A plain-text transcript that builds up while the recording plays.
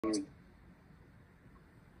a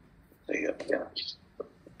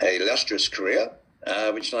illustrious career,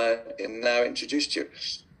 which I am now introduced to you.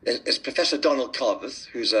 It's Professor Donald Carveth,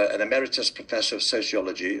 who's an emeritus professor of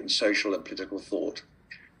sociology and social and political thought,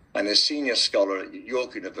 and a senior scholar at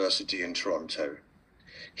York University in Toronto.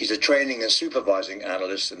 He's a training and supervising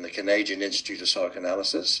analyst in the Canadian Institute of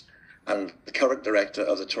Psychoanalysis and the current director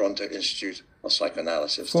of the Toronto Institute of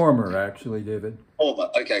Psychoanalysis. Former, actually, David. Former,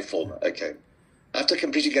 okay. After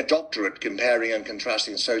completing a doctorate comparing and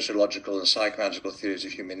contrasting sociological and psychological theories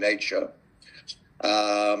of human nature,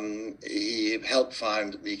 he helped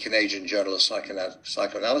found the Canadian Journal of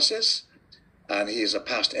Psychoanalysis, and he is a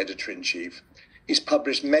past editor-in-chief. He's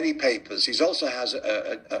published many papers. He also has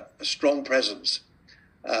a strong presence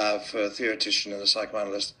for a theoretician and a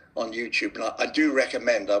psychoanalyst on YouTube. And I do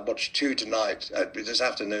recommend, I watched 2 tonight, this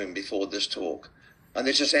afternoon before this talk, and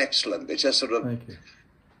it's just excellent. It's just sort of, Thank you.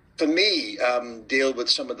 For me, deal with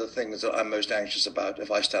some of the things that I'm most anxious about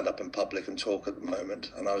if I stand up in public and talk at the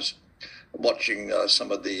moment. And I was watching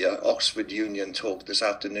some of the Oxford Union talk this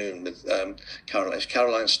afternoon with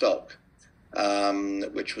Caroline Stock,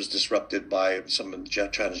 which was disrupted by some of the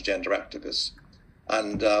transgender activists.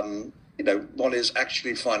 And, you know, one is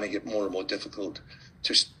actually finding it more and more difficult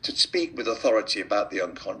to speak with authority about the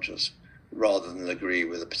unconscious rather than agree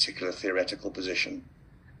with a particular theoretical position.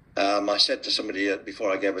 I said to somebody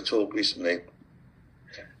before I gave a talk recently,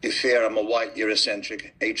 you fear I'm a white,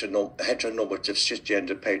 Eurocentric, heteronormative,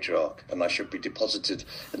 cisgender patriarch, and I should be deposited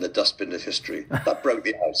in the dustbin of history. That broke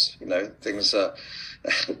the ice, you know, things, in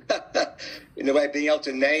a way, being able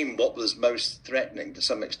to name what was most threatening to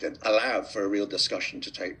some extent allowed for a real discussion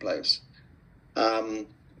to take place.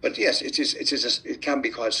 But yes, it can be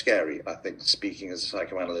quite scary, I think, speaking as a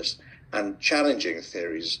psychoanalyst and challenging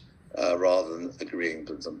theories rather than agreeing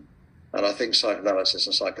with them. And I think psychoanalysis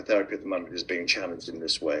and psychotherapy at the moment is being challenged in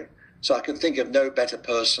this way. So I can think of no better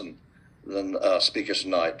person than our speaker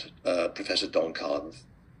tonight, Professor Don Carveth.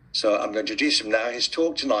 So I'm going to introduce him now. His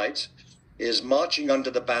talk tonight is Marching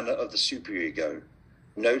Under the Banner of the Superego,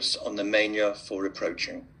 Notes on the Mania for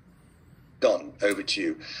Reproaching. Don, over to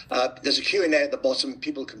you. There's a Q&A at the bottom.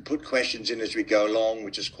 People can put questions in as we go along,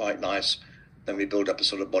 which is quite nice. Then we build up a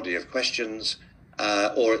sort of body of questions.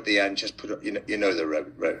 Or at the end, just put up, you know the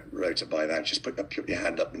rota by now, just put your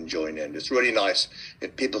hand up and join in. It's really nice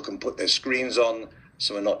if people can put their screens on,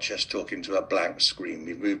 so we're not just talking to a blank screen.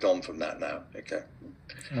 We've moved on from that now, okay?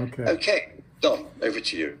 Okay, Don, over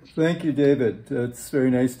to you. Thank you, David. It's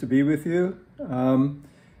very nice to be with you.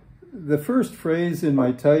 The first phrase in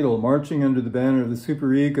my title, Marching Under the Banner of the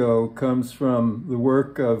Superego, comes from the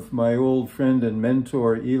work of my old friend and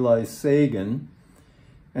mentor, Eli Sagan.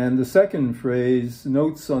 And the second phrase,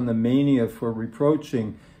 Notes on the Mania for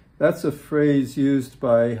Reproaching, that's a phrase used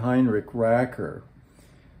by Heinrich Racker.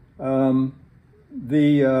 The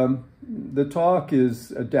talk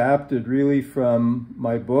is adapted really from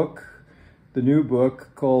my book, the new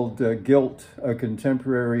book called Guilt, A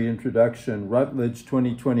Contemporary Introduction, Routledge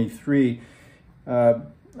 2023. I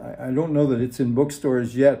don't know that it's in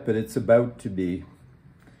bookstores yet, but it's about to be.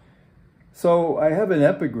 So I have an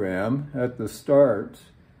epigram at the start.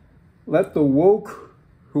 Let the woke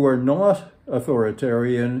who are not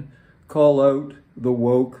authoritarian call out the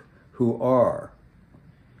woke who are.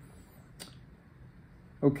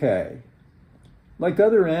 Okay. Like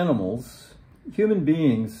other animals, human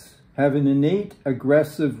beings have an innate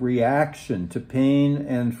aggressive reaction to pain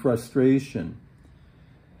and frustration.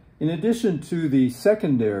 In addition to the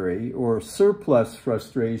secondary or surplus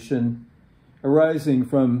frustration arising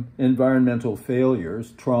from environmental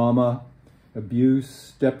failures, trauma,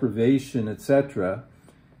 abuse, deprivation, etc.,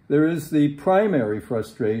 there is the primary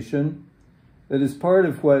frustration that is part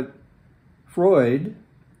of what Freud,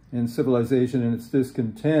 in Civilization and Its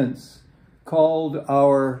Discontents, called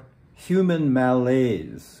our human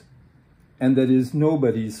malaise, and that is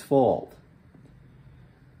nobody's fault.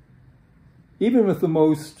 Even with the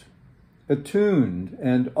most attuned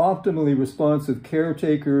and optimally responsive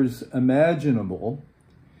caretakers imaginable,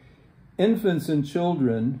 infants and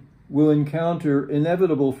children will encounter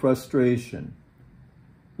inevitable frustration.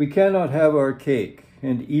 We cannot have our cake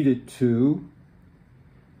and eat it too.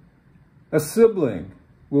 A sibling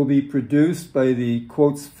will be produced by the,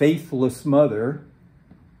 quotes, faithless mother.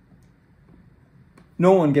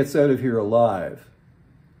 No one gets out of here alive.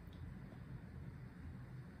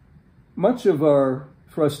 Much of our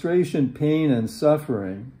frustration, pain, and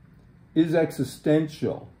suffering is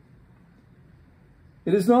existential.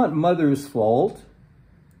 It is not mother's fault,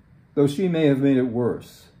 though she may have made it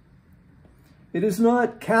worse. It is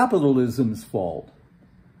not capitalism's fault,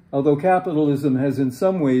 although capitalism has in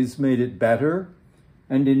some ways made it better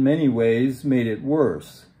and in many ways made it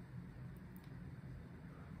worse.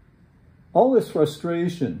 All this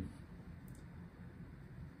frustration,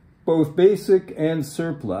 both basic and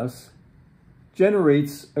surplus,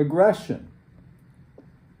 generates aggression.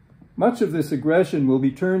 Much of this aggression will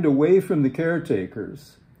be turned away from the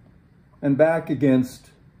caretakers and back against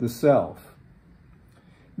the self.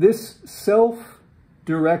 This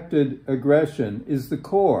self-directed aggression is the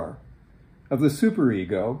core of the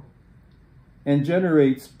superego and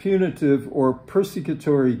generates punitive or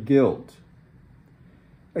persecutory guilt.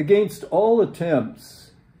 Against all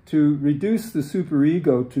attempts to reduce the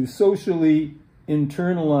superego to socially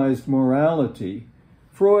internalized morality,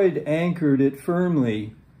 Freud anchored it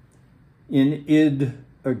firmly in id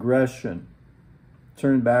aggression,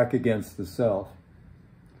 turned back against the self.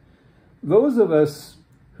 Those of us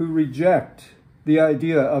who reject the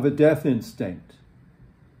idea of a death instinct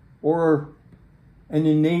or an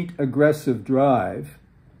innate aggressive drive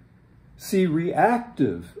see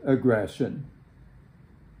reactive aggression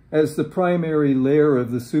as the primary layer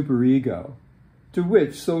of the superego, to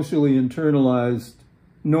which socially internalized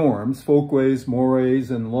norms, folkways, mores,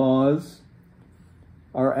 and laws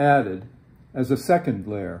are added as a second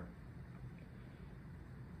layer.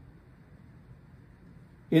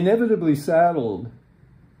 Inevitably saddled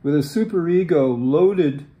with a superego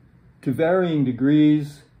loaded to varying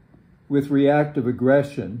degrees with reactive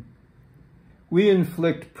aggression, we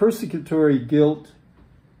inflict persecutory guilt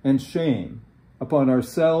and shame upon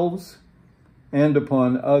ourselves and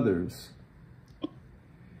upon others.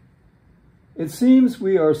 It seems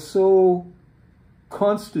we are so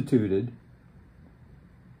constituted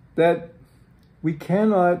that we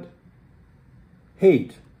cannot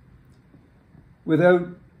hate without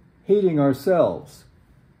hating ourselves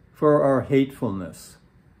for our hatefulness.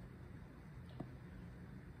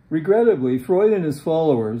 Regrettably, Freud and his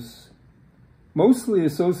followers mostly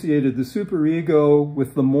associated the superego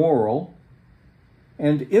with the moral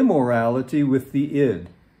and immorality with the id,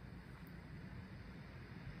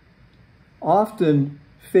 often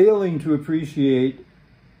failing to appreciate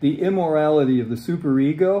the immorality of the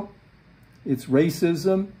superego, its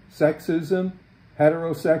racism, sexism,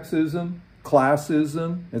 heterosexism,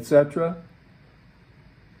 classism, etc.,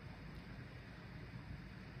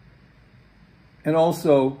 and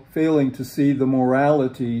also failing to see the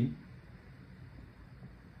morality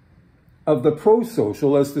of the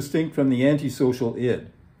prosocial as distinct from the antisocial id.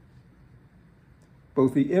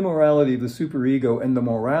 Both the immorality of the superego and the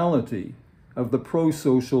morality of the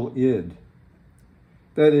prosocial id.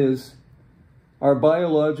 That is, our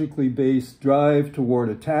biologically based drive toward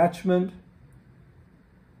attachment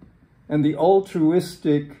and the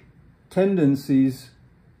altruistic tendencies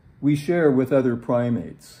we share with other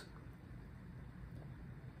primates.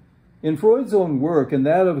 In Freud's own work and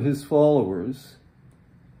that of his followers,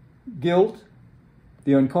 guilt,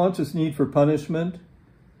 the unconscious need for punishment,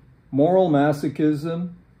 moral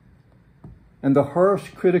masochism, and the harsh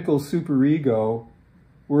critical superego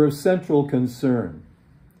were of central concern.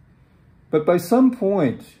 But by some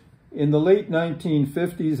point in the late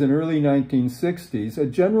 1950s and early 1960s, a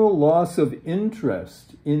general loss of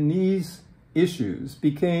interest in these issues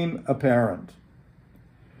became apparent.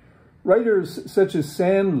 Writers such as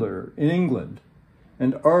Sandler in England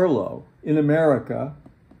and Arlo in America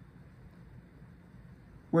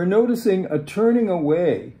were noticing a turning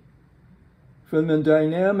away from the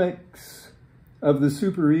dynamics of the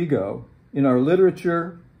superego in our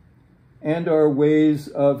literature and our ways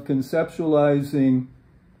of conceptualizing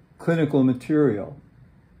clinical material.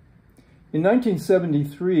 In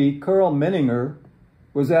 1973, Karl Menninger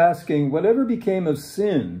was asking, whatever became of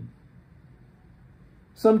sin?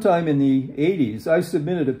 Sometime in the 80s, I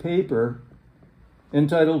submitted a paper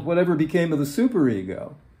entitled Whatever Became of the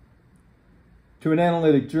Superego to an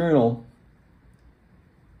analytic journal.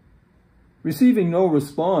 Receiving no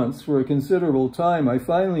response for a considerable time, I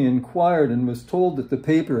finally inquired and was told that the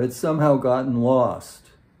paper had somehow gotten lost.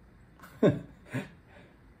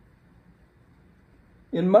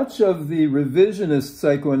 In much of the revisionist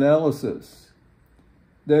psychoanalysis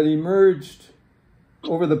that emerged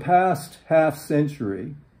over the past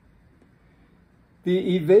half-century,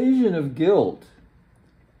 the evasion of guilt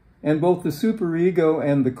and both the superego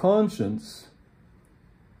and the conscience,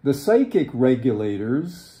 the psychic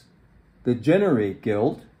regulators that generate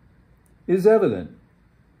guilt, is evident.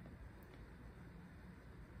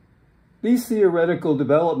 These theoretical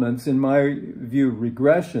developments, in my view,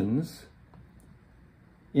 regressions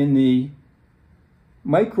in the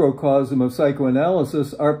microcosm of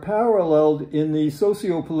psychoanalysis, are paralleled in the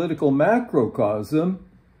socio-political macrocosm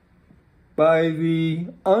by the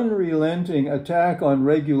unrelenting attack on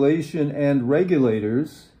regulation and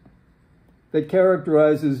regulators that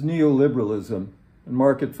characterizes neoliberalism and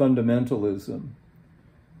market fundamentalism.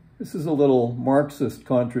 This is a little Marxist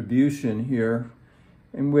contribution here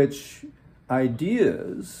in which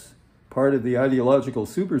ideas, part of the ideological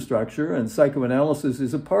superstructure, and psychoanalysis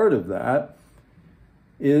is a part of that,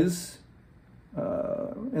 is,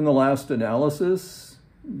 in the last analysis,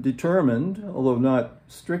 determined, although not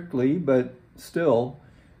strictly, but still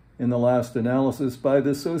in the last analysis, by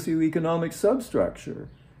the socioeconomic substructure.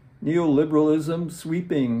 Neoliberalism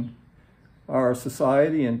sweeping our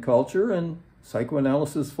society and culture, and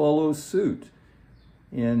psychoanalysis follows suit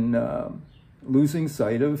in losing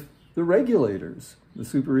sight of the regulators, the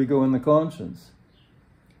superego and the conscience.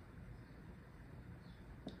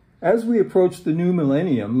 As we approach the new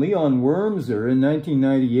millennium, Leon Wormser in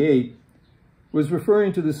 1998 was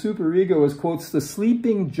referring to the superego as, quotes, the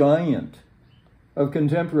sleeping giant of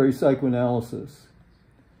contemporary psychoanalysis.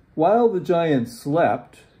 While the giant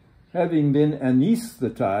slept, having been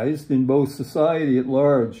anesthetized in both society at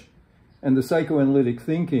large and the psychoanalytic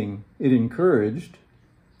thinking it encouraged,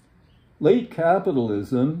 late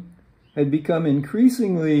capitalism had become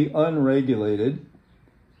increasingly unregulated,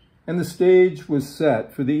 and the stage was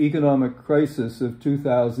set for the economic crisis of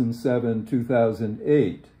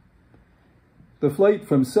 2007-2008. The flight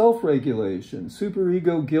from self-regulation,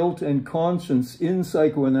 superego, guilt, and conscience in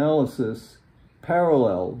psychoanalysis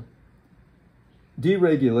paralleled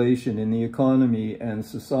deregulation in the economy and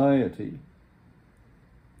society.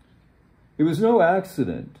 It was no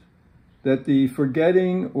accident that the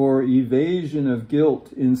forgetting or evasion of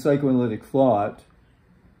guilt in psychoanalytic thought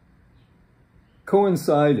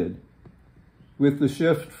coincided with the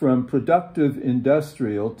shift from productive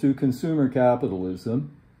industrial to consumer capitalism,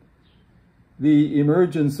 the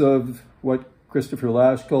emergence of what Christopher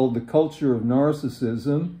Lasch called the culture of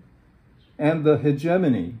narcissism, and the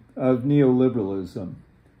hegemony of neoliberalism.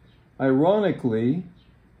 Ironically,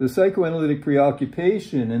 the psychoanalytic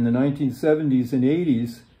preoccupation in the 1970s and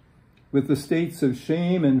 80s with the states of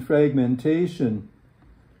shame and fragmentation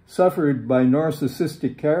suffered by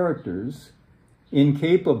narcissistic characters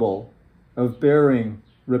incapable of bearing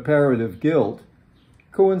reparative guilt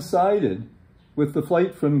coincided with the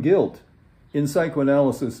flight from guilt in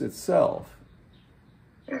psychoanalysis itself.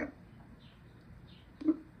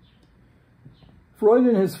 Freud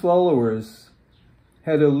and his followers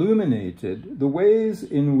had illuminated the ways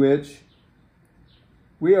in which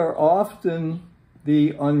we are often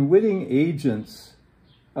the unwitting agents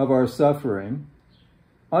of our suffering,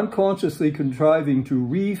 unconsciously contriving to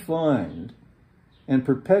re-find and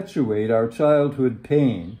perpetuate our childhood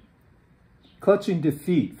pain, clutching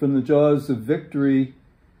defeat from the jaws of victory,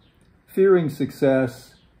 fearing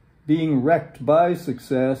success, being wrecked by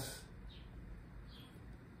success,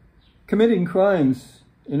 committing crimes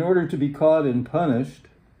in order to be caught and punished,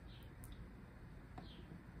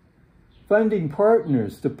 finding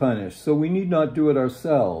partners to punish so we need not do it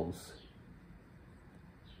ourselves,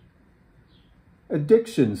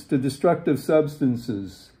 addictions to destructive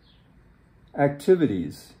substances,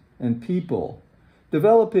 activities, and people,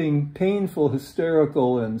 developing painful,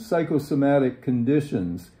 hysterical, and psychosomatic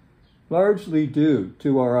conditions, largely due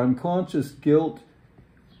to our unconscious guilt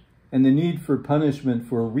and the need for punishment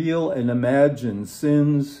for real and imagined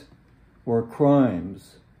sins or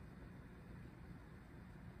crimes.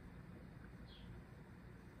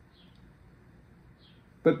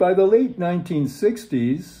 But by the late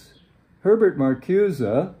 1960s, Herbert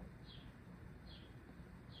Marcuse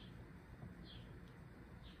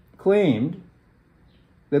claimed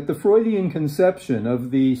that the Freudian conception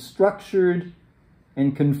of the structured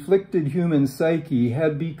and conflicted human psyche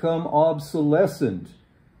had become obsolescent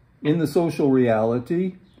in the social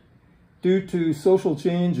reality due to social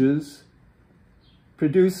changes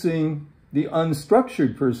producing the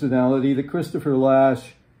unstructured personality that Christopher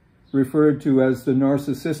Lasch referred to as the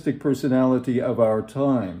narcissistic personality of our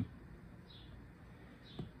time.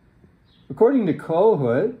 According to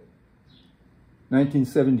Kohut,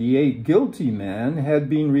 1978, guilty man had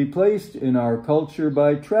been replaced in our culture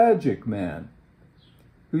by tragic man,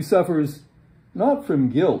 who suffers not from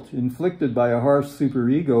guilt inflicted by a harsh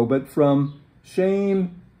superego, but from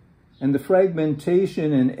shame and the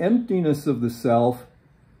fragmentation and emptiness of the self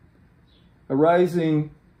arising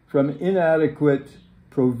from inadequate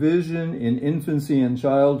provision in infancy and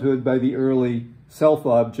childhood by the early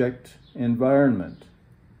self-object environment.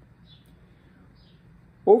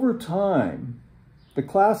 Over time, the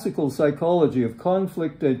classical psychology of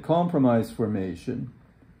conflict and compromise formation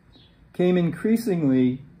came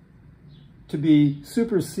increasingly to be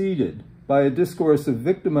superseded by a discourse of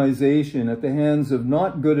victimization at the hands of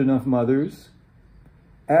not good enough mothers,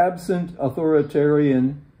 absent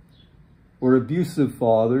authoritarian or abusive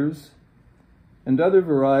fathers, and other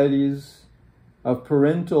varieties of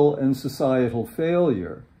parental and societal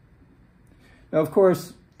failure. Now, of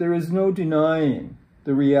course, there is no denying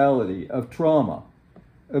the reality of trauma,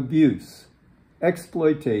 abuse,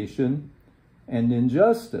 exploitation, and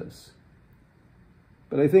injustice.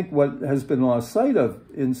 But I think what has been lost sight of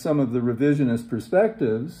in some of the revisionist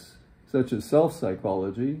perspectives, such as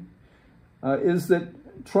self-psychology, is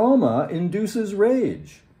that trauma induces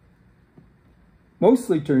rage,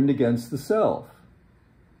 mostly turned against the self.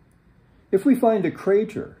 If we find a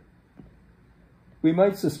crater, we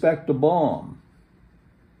might suspect a bomb.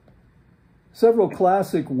 Several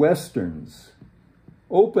classic Westerns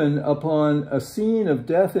open upon a scene of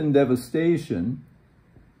death and devastation,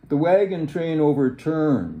 the wagon train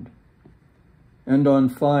overturned and on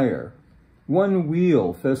fire, one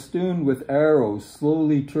wheel festooned with arrows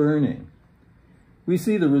slowly turning. We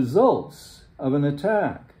see the results of an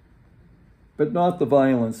attack, but not the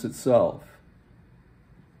violence itself.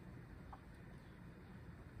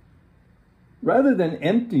 Rather than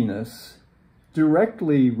emptiness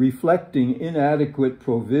directly reflecting inadequate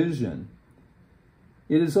provision,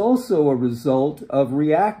 it is also a result of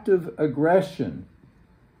reactive aggression,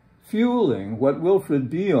 fueling what Wilfred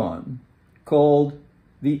Bion called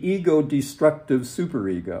the ego-destructive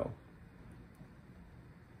superego.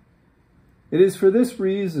 It is for this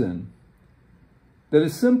reason that a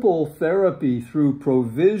simple therapy through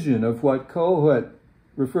provision of what Kohut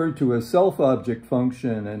referred to as self-object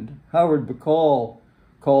function and Howard Bacall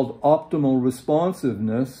called optimal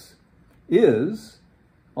responsiveness is,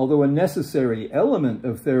 although a necessary element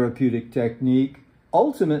of therapeutic technique,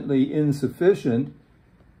 ultimately insufficient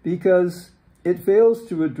because it fails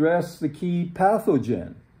to address the key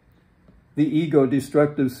pathogen, the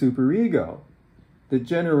ego-destructive superego that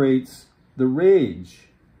generates the rage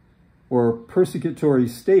or persecutory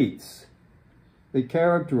states that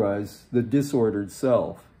characterize the disordered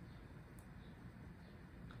self.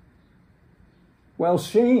 While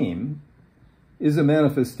shame is a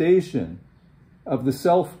manifestation of the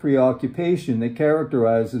self-preoccupation that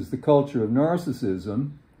characterizes the culture of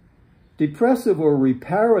narcissism, depressive or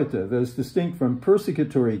reparative, as distinct from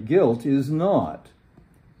persecutory guilt, is not.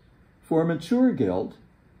 For mature guilt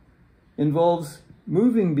involves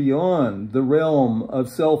moving beyond the realm of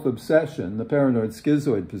self-obsession, the paranoid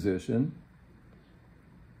schizoid position,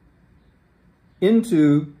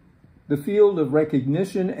 into the field of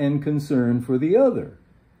recognition and concern for the other,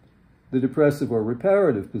 the depressive or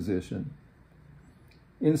reparative position.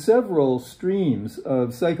 In several streams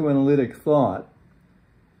of psychoanalytic thought,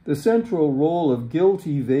 the central role of guilt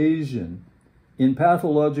evasion in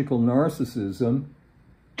pathological narcissism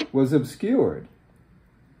was obscured.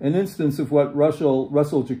 An instance of what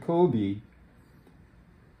Russell Jacoby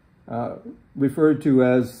referred to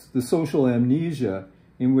as the social amnesia,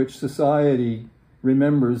 in which society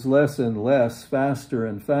remembers less and less, faster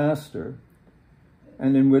and faster,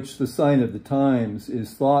 and in which the sign of the times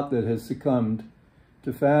is thought that has succumbed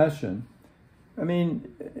to fashion. I mean,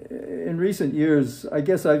 in recent years, I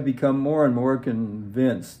guess I've become more and more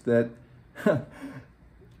convinced that,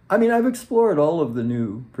 I mean, I've explored all of the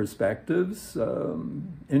new perspectives,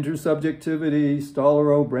 intersubjectivity,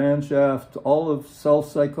 Stollerow, Brandschaft, all of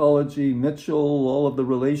self-psychology, Mitchell, all of the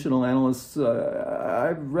relational analysts.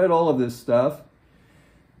 I've read all of this stuff,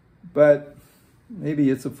 but maybe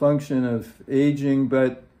it's a function of aging,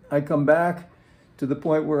 but I come back to the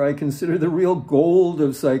point where I consider the real gold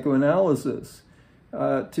of psychoanalysis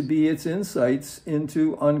to be its insights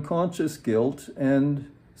into unconscious guilt and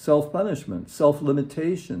self-punishment,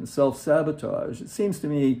 self-limitation, self-sabotage. It seems to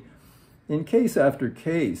me, in case after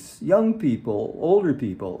case, young people, older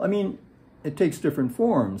people, I mean, it takes different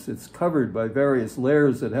forms. It's covered by various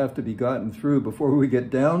layers that have to be gotten through before we get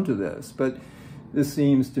down to this. But this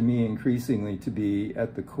seems to me increasingly to be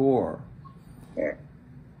at the core.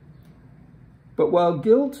 But while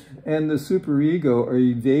guilt and the superego are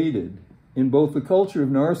evaded in both the culture of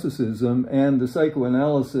narcissism and the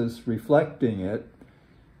psychoanalysis reflecting it,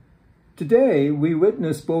 today we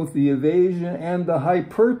witness both the evasion and the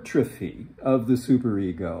hypertrophy of the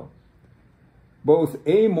superego, both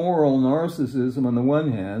amoral narcissism on the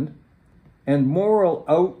one hand and moral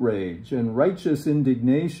outrage and righteous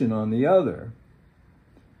indignation on the other.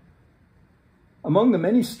 Among the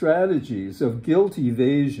many strategies of guilt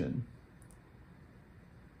evasion,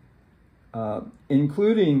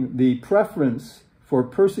 including the preference for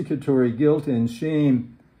persecutory guilt and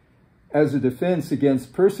shame as a defense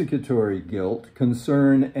against persecutory guilt,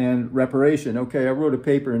 concern, and reparation. Okay, I wrote a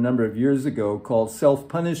paper a number of years ago called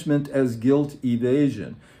Self-Punishment as Guilt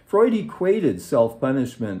Evasion. Freud equated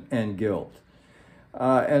self-punishment and guilt.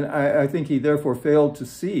 And I think he therefore failed to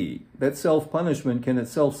see that self-punishment can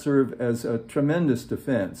itself serve as a tremendous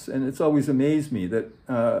defense. And it's always amazed me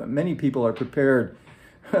that many people are prepared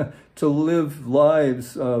to live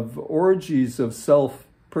lives of orgies of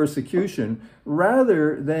self-persecution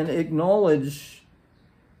rather than acknowledge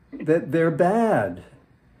that they're bad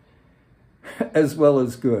as well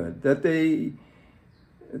as good, that they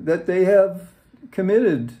have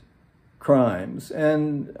committed crimes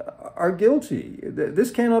and are guilty.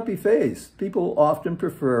 This cannot be faced. People often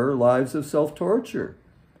prefer lives of self-torture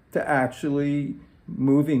to actually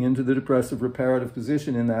moving into the depressive reparative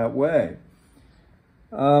position in that way.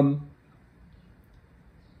 So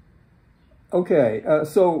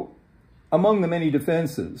among the many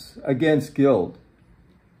defenses against guilt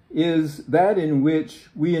is that in which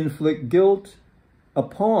we inflict guilt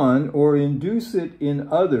upon or induce it in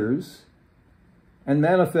others and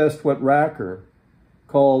manifest what Racker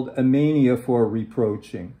called a mania for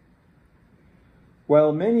reproaching.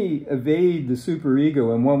 While many evade the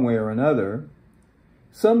superego in one way or another,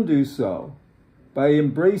 some do so by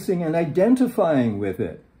embracing and identifying with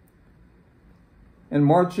it and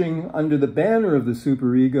marching under the banner of the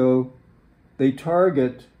superego. They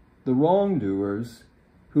target the wrongdoers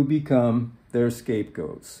who become their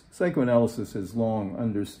scapegoats. Psychoanalysis has long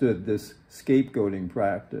understood this scapegoating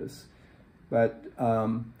practice, but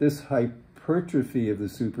this hypertrophy of the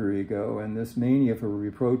superego and this mania for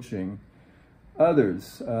reproaching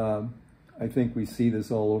others, I think we see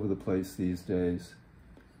this all over the place these days.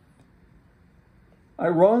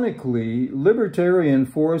 Ironically, libertarian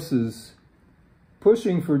forces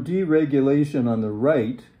pushing for deregulation on the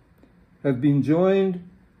right have been joined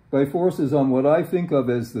by forces on what I think of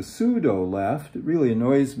as the pseudo-left. It really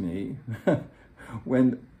annoys me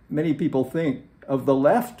when many people think of the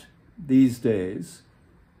left these days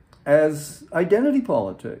as identity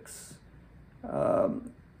politics. The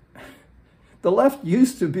left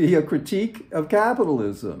used to be a critique of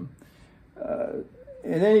capitalism.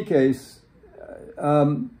 In any case,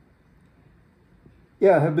 have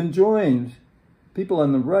been joined. People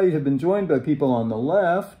on the right have been joined by people on the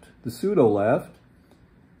left, the pseudo-left,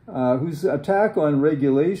 whose attack on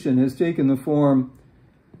regulation has taken the form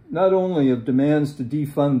not only of demands to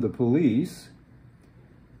defund the police,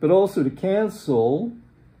 but also to cancel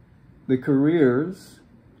the careers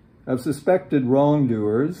of suspected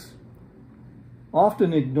wrongdoers,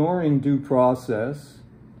 often ignoring due process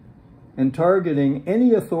and targeting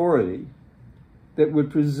any authority that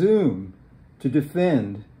would presume to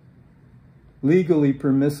defend legally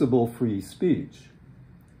permissible free speech.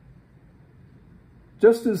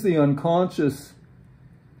 Just as the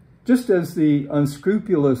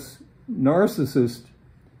unscrupulous narcissist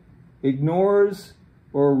ignores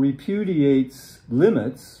or repudiates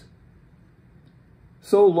limits,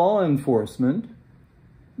 so law enforcement,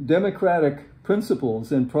 democratic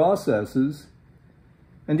principles and processes,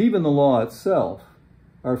 and even the law itself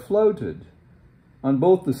are flouted on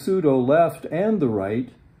both the pseudo-left and the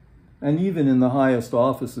right, and even in the highest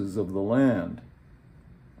offices of the land.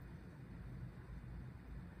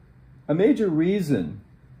 A major reason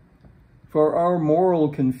for our moral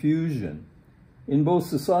confusion in both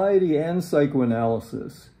society and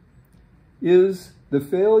psychoanalysis is the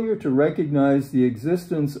failure to recognize the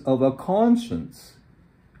existence of a conscience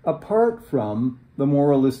apart from the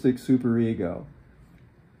moralistic superego.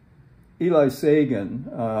 Eli Sagan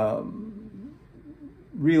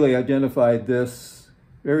really identified this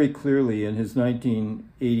very clearly in his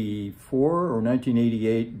 1984 or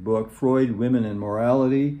 1988 book, Freud, Women and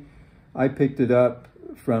Morality. I picked it up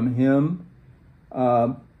from him.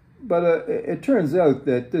 But it turns out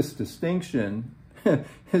that this distinction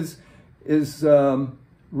is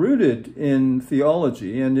rooted in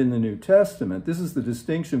theology and in the New Testament. This is the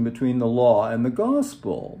distinction between the law and the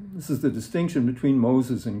gospel. This is the distinction between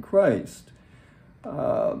Moses and Christ.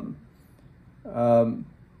 I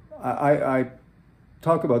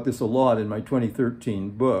talk about this a lot in my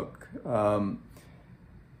 2013 book,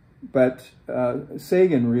 but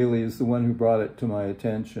Sagan really is the one who brought it to my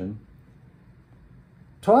attention.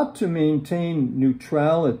 Taught to maintain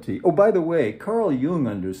neutrality. Oh, by the way, Carl Jung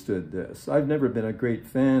understood this. I've never been a great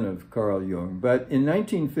fan of Carl Jung, but in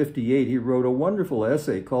 1958 he wrote a wonderful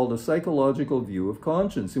essay called A Psychological View of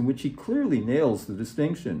Conscience, in which he clearly nails the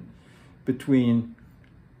distinction between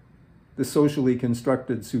the socially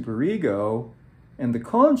constructed superego and the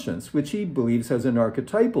conscience, which he believes has an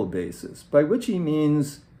archetypal basis, by which he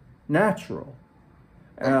means natural.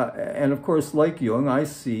 And of course, like Jung, I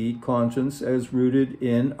see conscience as rooted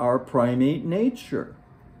in our primate nature,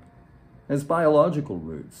 as biological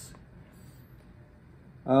roots.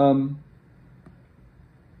 Taught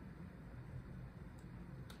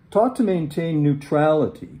to maintain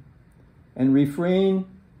neutrality and refrain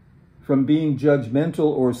from being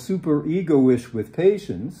judgmental or super-egoish with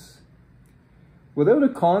patients, without a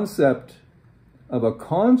concept of a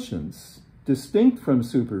conscience distinct from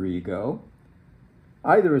superego,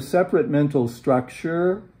 either a separate mental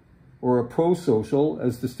structure or a prosocial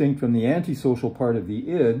as distinct from the antisocial part of the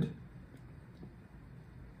id,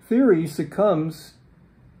 theory succumbs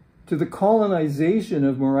to the colonization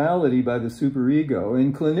of morality by the superego,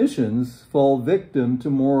 and clinicians fall victim to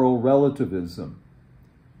moral relativism.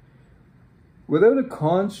 Without a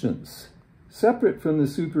conscience separate from the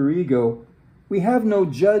superego, we have no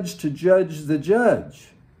judge to judge the judge.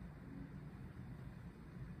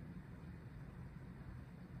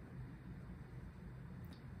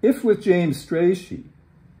 If with James Strachey,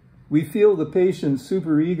 we feel the patient's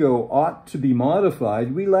superego ought to be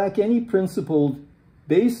modified, we lack any principled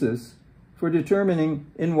basis for determining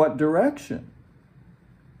in what direction.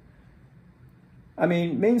 I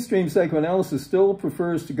mean, mainstream psychoanalysis still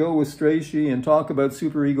prefers to go with Strachey and talk about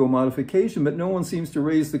superego modification, but no one seems to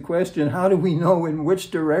raise the question, how do we know in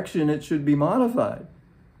which direction it should be modified?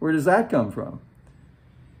 Where does that come from?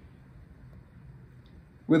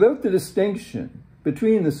 Without the distinction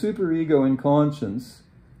between the superego and conscience,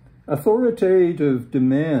 authoritative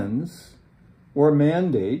demands or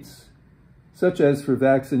mandates, such as for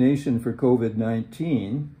vaccination for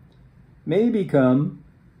COVID-19, may become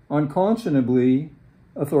unconscionably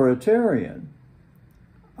authoritarian.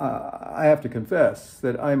 I have to confess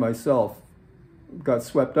that I myself got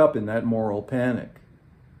swept up in that moral panic.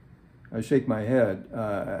 I shake my head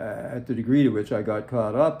at the degree to which I got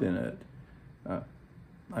caught up in it.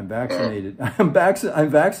 I'm vaccinated. I'm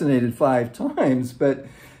vaccinated 5 times, but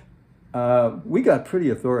we got pretty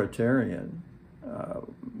authoritarian.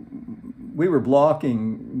 We were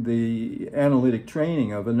blocking the analytic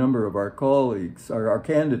training of a number of our colleagues, our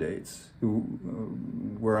candidates,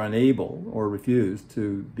 who were unable or refused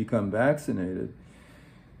to become vaccinated.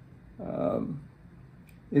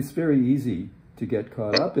 It's very easy to get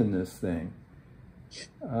caught up in this thing.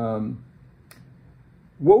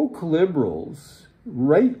 Woke liberals,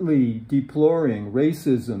 rightly deploring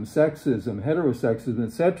racism, sexism, heterosexism,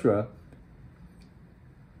 etc.,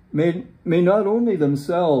 may not only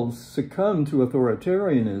themselves succumb to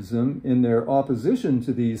authoritarianism in their opposition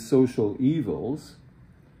to these social evils,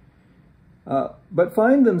 but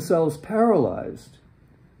find themselves paralyzed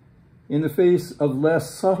in the face of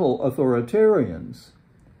less subtle authoritarians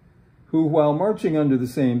who, while marching under the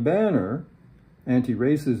same banner,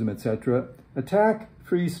 anti-racism, etc., attack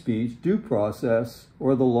free speech, due process,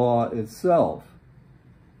 or the law itself.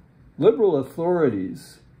 Liberal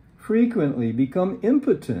authorities frequently become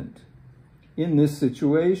impotent in this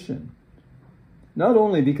situation, not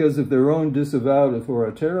only because of their own disavowed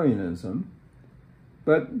authoritarianism,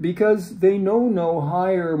 but because they know no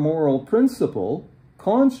higher moral principle,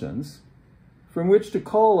 conscience, from which to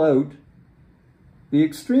call out the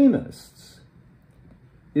extremists.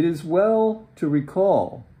 It is well to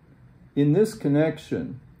recall in this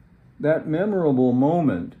connection that memorable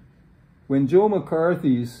moment when Joe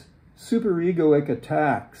McCarthy's superegoic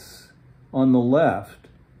attacks on the left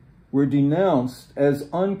were denounced as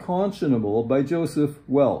unconscionable by Joseph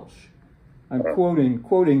Welch. I'm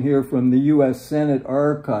quoting here from the U.S. Senate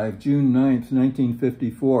Archive, June 9th,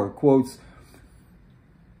 1954, quotes,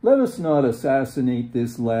 "Let us not assassinate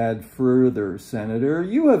this lad further, Senator.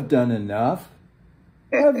 You have done enough.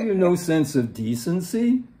 Have you no sense of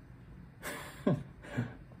decency?"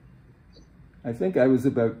 I think I was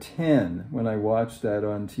about 10 when I watched that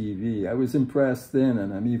on TV. I was impressed then,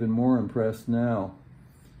 and I'm even more impressed now.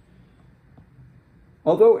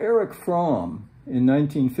 Although Erich Fromm in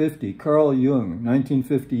 1950, Carl Jung,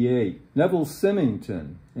 1958, Neville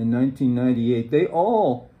Symington in 1998, they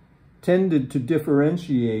all tended to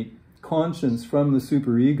differentiate conscience from the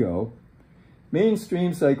superego,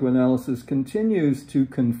 mainstream psychoanalysis continues to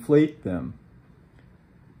conflate them.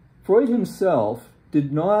 Freud himself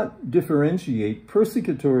did not differentiate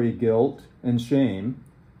persecutory guilt and shame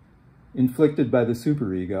inflicted by the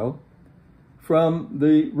superego from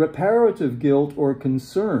the reparative guilt or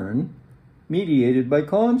concern mediated by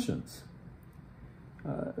conscience.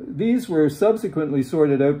 These were subsequently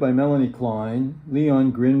sorted out by Melanie Klein,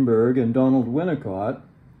 Leon Grinberg, and Donald Winnicott.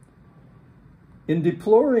 In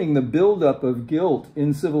deploring the buildup of guilt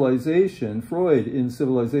in civilization, Freud in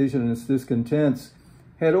Civilization and Its Discontents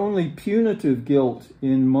had only punitive guilt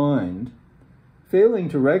in mind, failing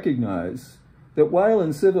to recognize that while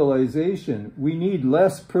in civilization we need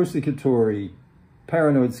less persecutory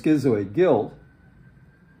paranoid schizoid guilt,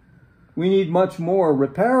 we need much more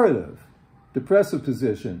reparative depressive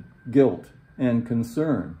position, guilt, and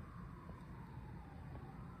concern.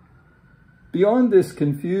 Beyond this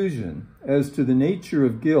confusion as to the nature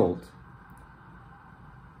of guilt,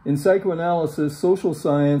 in psychoanalysis, social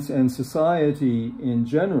science, and society in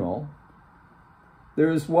general,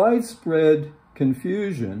 there is widespread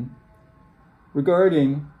confusion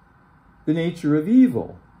regarding the nature of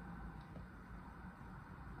evil.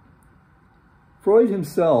 Freud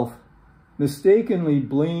himself mistakenly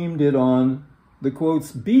blamed it on the,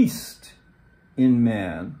 quotes, beast in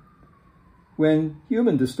man, when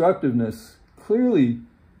human destructiveness clearly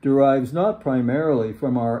derives not primarily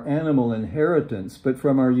from our animal inheritance, but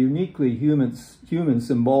from our uniquely human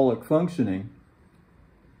symbolic functioning,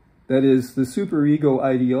 that is, the superego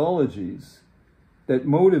ideologies that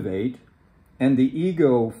motivate and the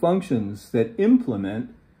ego functions that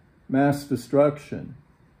implement mass destruction.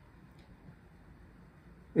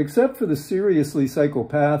 Except for the seriously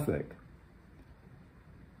psychopathic,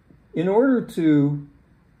 in order to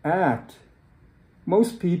act,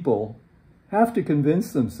 most people have to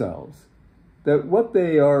convince themselves that what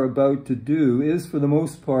they are about to do is, for the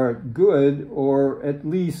most part, good or at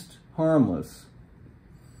least harmless.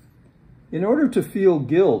 In order to feel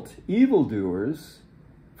guilt, evildoers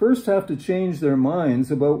first have to change their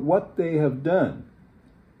minds about what they have done,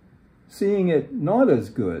 seeing it not as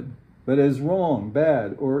good, but as wrong,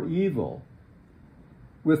 bad, or evil.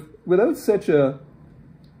 Without such a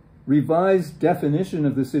revised definition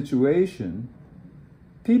of the situation,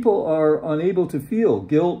 people are unable to feel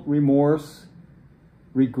guilt, remorse,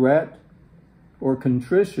 regret, or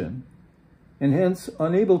contrition, and hence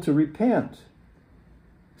unable to repent,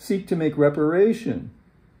 seek to make reparation,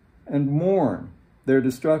 and mourn their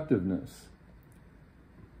destructiveness.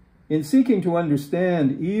 In seeking to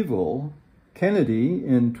understand evil, Kennedy,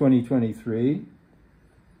 in 2023,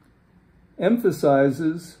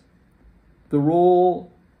 emphasizes the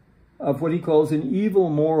role of what he calls an evil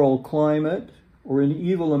moral climate or an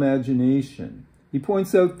evil imagination. He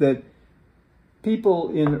points out that people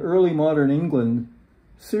in early modern England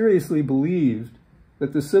seriously believed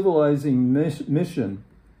that the civilizing mission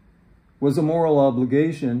was a moral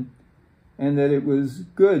obligation and that it was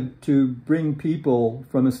good to bring people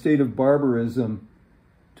from a state of barbarism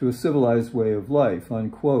to a civilized way of life,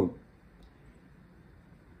 unquote.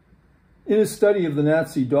 In a study of the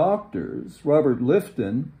Nazi doctors, Robert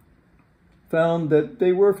Lifton found that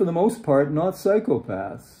they were, for the most part, not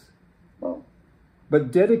psychopaths,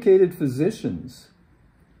 but dedicated physicians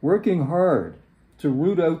working hard to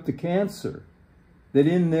root out the cancer that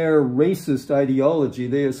in their racist ideology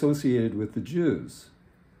they associated with the Jews.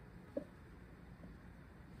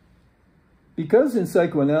 Because in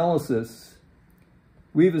psychoanalysis,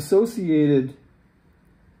 we've associated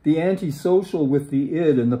the antisocial with the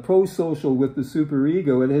id and the prosocial with the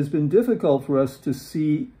superego, it has been difficult for us to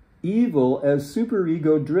see evil as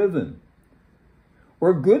superego driven,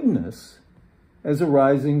 or goodness as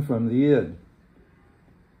arising from the id.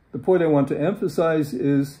 The point I want to emphasize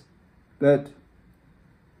is that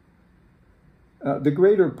the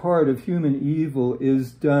greater part of human evil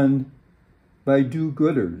is done by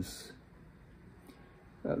do-gooders,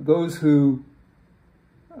 those who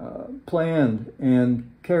planned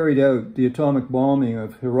and carried out the atomic bombing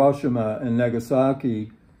of Hiroshima and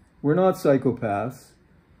Nagasaki were not psychopaths,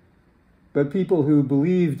 but people who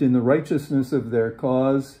believed in the righteousness of their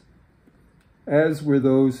cause, as were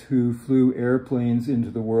those who flew airplanes into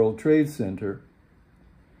the World Trade Center.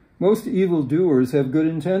 Most evildoers have good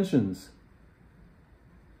intentions.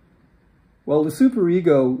 While the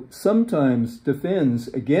superego sometimes defends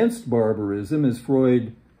against barbarism, as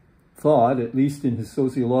Freud thought, at least in his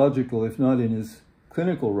sociological, if not in his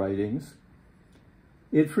clinical writings,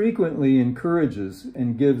 it frequently encourages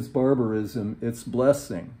and gives barbarism its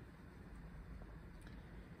blessing.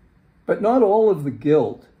 But not all of the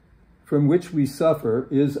guilt from which we suffer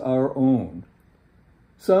is our own.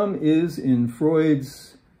 Some is, in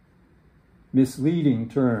Freud's misleading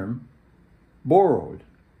term, borrowed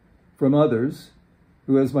from others,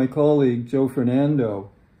 who, as my colleague Joe Fernando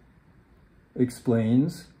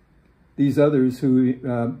explains, these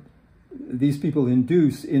people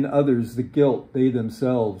induce in others the guilt they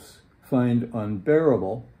themselves find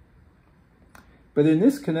unbearable. But in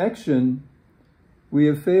this connection, we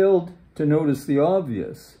have failed to notice the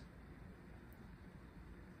obvious.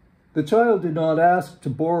 The child did not ask to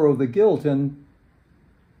borrow the guilt,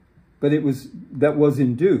 but that was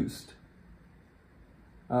induced.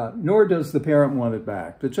 nor does the parent want it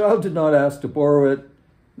back. The child did not ask to borrow it,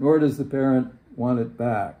 nor does the parent want it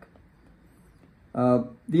back. The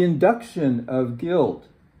induction of guilt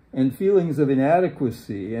and feelings of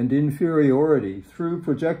inadequacy and inferiority through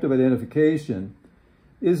projective identification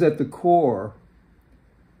is at the core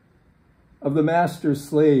of the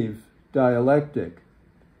master-slave dialectic.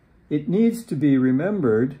 It needs to be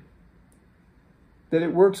remembered that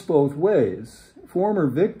it works both ways. Former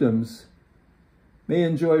victims may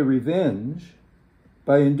enjoy revenge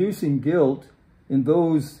by inducing guilt in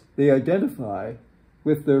those they identify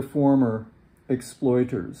with their former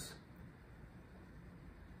exploiters.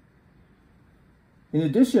 In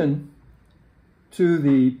addition to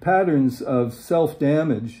the patterns of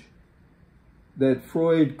self-damage that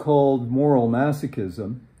Freud called moral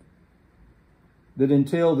masochism, that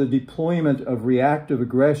entail the deployment of reactive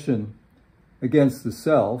aggression against the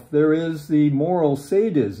self, there is the moral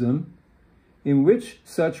sadism in which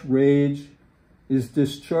such rage is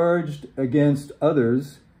discharged against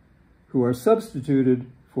others who are substituted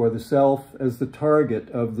for the self as the target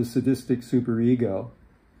of the sadistic superego.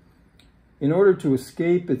 In order to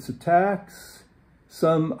escape its attacks,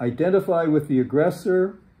 some identify with the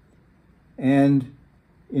aggressor and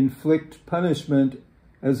inflict punishment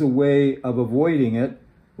as a way of avoiding it,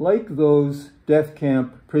 like those death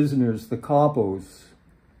camp prisoners, the capos,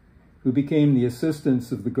 who became the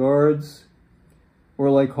assistants of the guards, or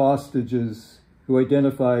like hostages who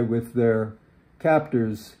identify with their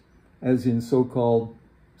captors, as in so-called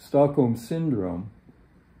Stockholm Syndrome.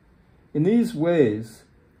 In these ways,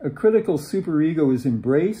 a critical superego is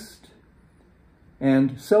embraced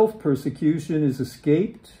and self-persecution is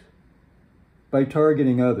escaped by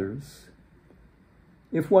targeting others.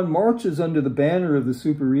 If one marches under the banner of the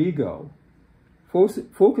superego,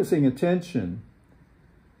 focusing attention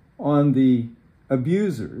on the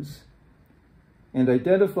abusers and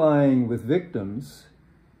identifying with victims,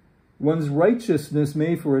 one's righteousness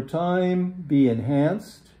may for a time be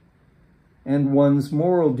enhanced and one's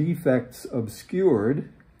moral defects obscured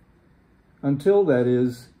until, that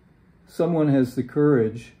is, someone has the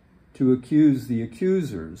courage to accuse the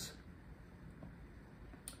accusers.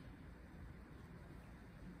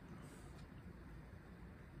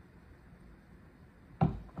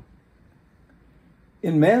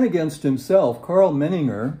 In Man Against Himself, Karl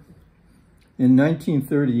Menninger, in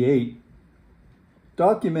 1938,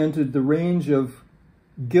 documented the range of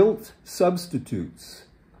guilt substitutes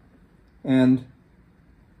and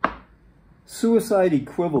suicide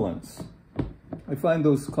equivalents. I find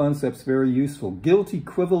those concepts very useful. Guilt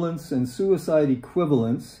equivalents and suicide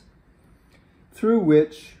equivalents through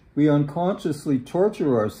which we unconsciously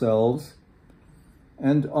torture ourselves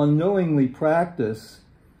and unknowingly practice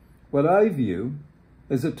what I view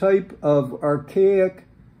as a type of archaic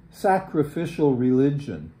sacrificial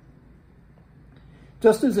religion.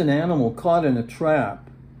 Just as an animal caught in a trap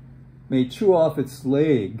may chew off its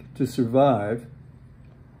leg to survive,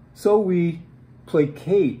 so we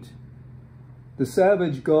placate the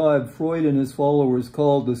savage god Freud and his followers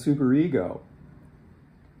called the superego,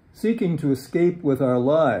 seeking to escape with our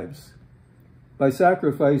lives by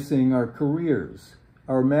sacrificing our careers,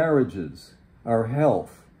 our marriages, our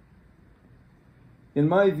health. In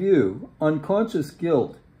my view, unconscious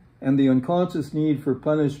guilt and the unconscious need for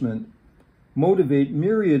punishment motivate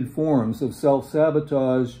myriad forms of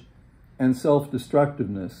self-sabotage and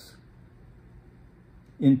self-destructiveness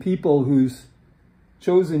in people whose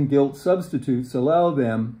chosen guilt substitutes allow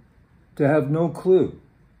them to have no clue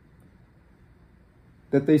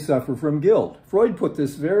that they suffer from guilt. Freud put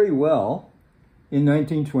this very well in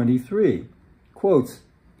 1923. Quotes,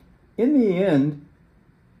 "In the end,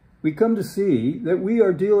 we come to see that we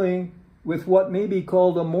are dealing with what may be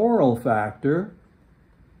called a moral factor,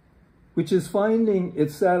 which is finding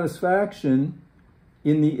its satisfaction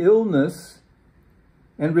in the illness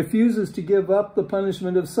and refuses to give up the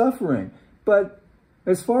punishment of suffering. But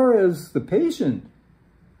as far as the patient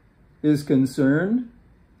is concerned,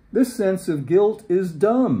 this sense of guilt is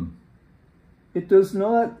dumb. It does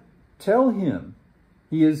not tell him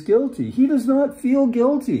he is guilty. He does not feel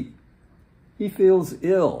guilty. He feels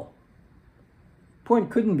ill." Point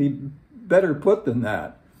couldn't be better put than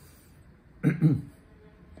that.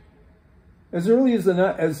 As early as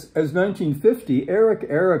 1950, Erik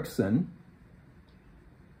Erikson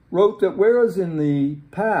wrote that whereas in the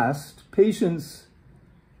past, patients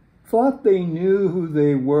thought they knew who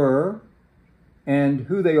they were and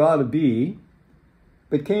who they ought to be,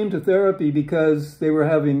 but came to therapy because they were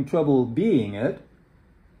having trouble being it,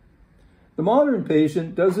 the modern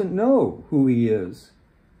patient doesn't know who he is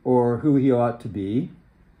or who he ought to be.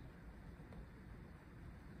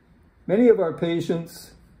 Many of our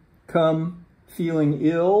patients come feeling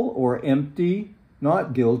ill or empty,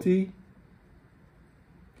 not guilty.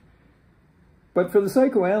 But for the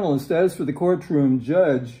psychoanalyst, as for the courtroom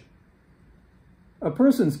judge, a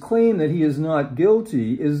person's claim that he is not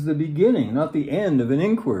guilty is the beginning, not the end of an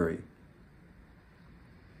inquiry.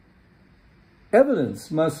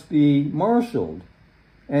 Evidence must be marshaled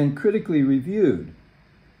and critically reviewed.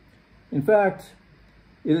 In fact,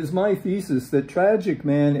 it is my thesis that tragic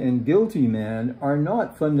man and guilty man are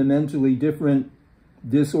not fundamentally different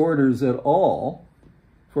disorders at all,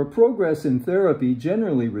 for progress in therapy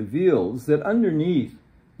generally reveals that underneath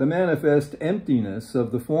the manifest emptiness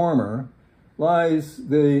of the former lies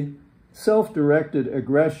the self-directed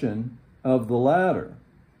aggression of the latter.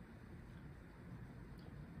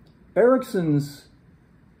 Erickson's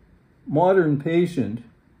modern patient,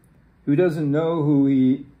 who doesn't know who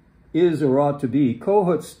he is or ought to be,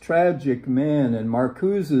 Kohut's tragic man, and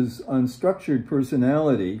Marcuse's unstructured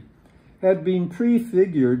personality had been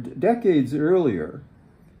prefigured decades earlier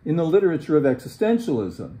in the literature of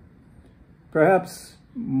existentialism, perhaps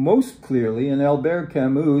most clearly in Albert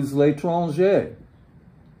Camus' L'Étranger.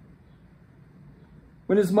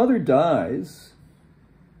 When his mother dies,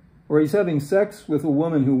 or he's having sex with a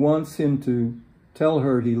woman who wants him to tell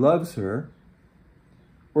her he loves her,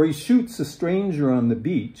 or he shoots a stranger on the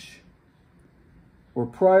beach, or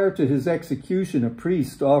prior to his execution a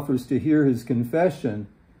priest offers to hear his confession,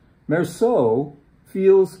 Meursault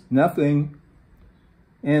feels nothing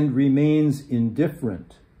and remains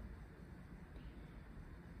indifferent.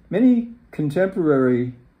 Many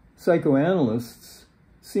contemporary psychoanalysts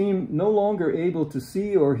seem no longer able to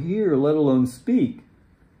see or hear, let alone speak,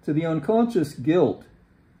 to the unconscious guilt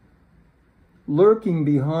lurking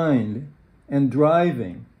behind and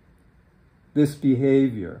driving this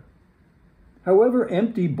behavior. However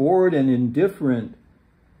empty, bored, and indifferent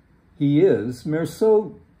he is,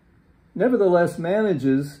 Meursault nevertheless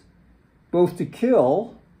manages both to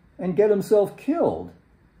kill and get himself killed.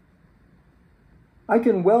 I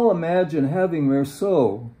can well imagine having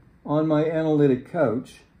Meursault on my analytic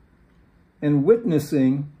couch and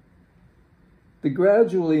witnessing the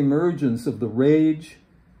gradual emergence of the rage,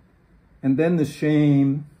 and then the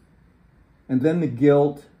shame, and then the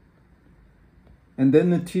guilt, and then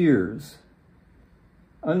the tears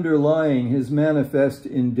underlying his manifest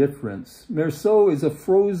indifference. Meursault is a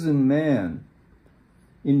frozen man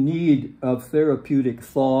in need of therapeutic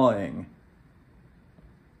thawing.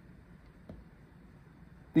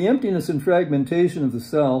 The emptiness and fragmentation of the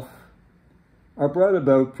self are brought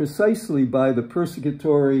about precisely by the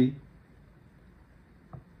persecutory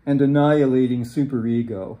and annihilating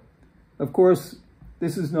superego. Of course,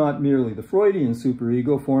 this is not merely the Freudian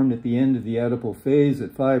superego formed at the end of the Oedipal phase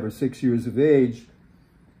at 5 or 6 years of age,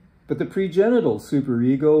 but the pregenital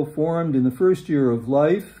superego formed in the first year of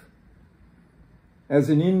life as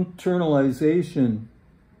an internalization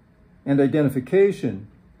and identification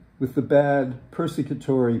with the bad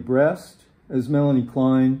persecutory breast, as Melanie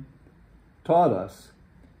Klein taught us,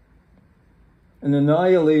 an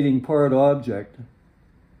annihilating part object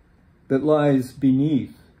that lies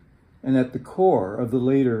beneath and at the core of the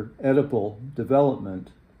later Oedipal development.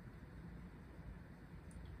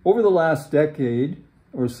 Over the last decade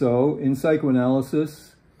or so in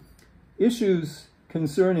psychoanalysis, issues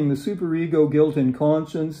concerning the superego, guilt, and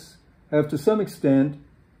conscience have to some extent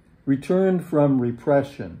returned from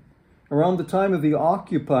repression. Around the time of the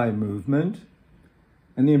Occupy movement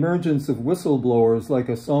and the emergence of whistleblowers like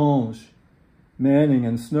Assange, Manning,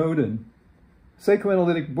 and Snowden,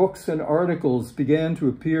 psychoanalytic books and articles began to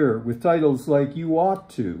appear with titles like You Ought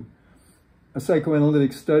To, a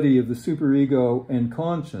psychoanalytic study of the superego and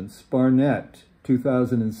conscience, Barnett,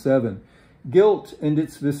 2007, Guilt and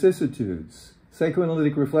Its Vicissitudes,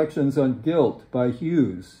 Psychoanalytic Reflections on Guilt by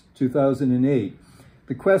Hughes, 2008,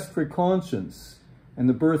 The Quest for Conscience and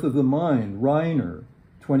the Birth of the Mind, Reiner,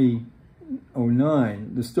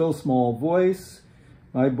 2009, The Still Small Voice,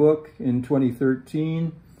 my book in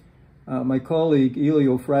 2013, my colleague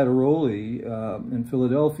Elio Frateroli in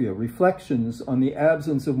Philadelphia, Reflections on the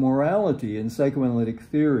Absence of Morality in Psychoanalytic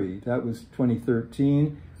Theory, that was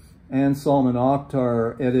 2013, and Salman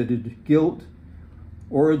Akhtar edited Guilt,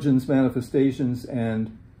 Origins, Manifestations,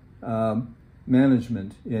 and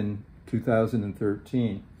Management in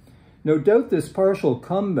 2013. No doubt this partial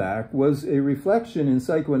comeback was a reflection in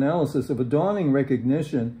psychoanalysis of a dawning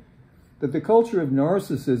recognition that the culture of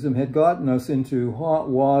narcissism had gotten us into hot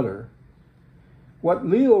water. What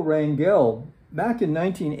Leo Rangel, back in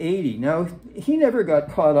 1980, now he never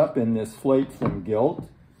got caught up in this flight from guilt,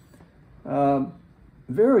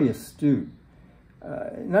 very astute.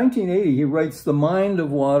 In 1980, he writes The Mind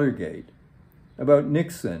of Watergate, about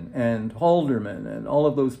Nixon and Haldeman and all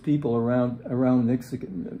of those people around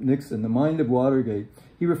Nixon, the mind of Watergate.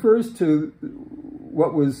 He refers to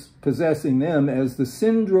what was possessing them as the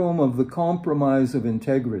syndrome of the compromise of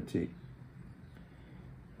integrity.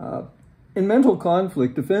 In mental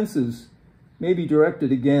conflict, defenses may be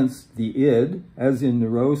directed against the id, as in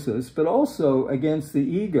neurosis, but also against the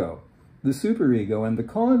ego, the superego, and the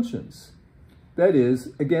conscience. That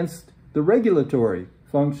is, against the regulatory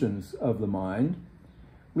functions of the mind,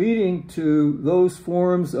 leading to those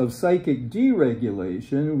forms of psychic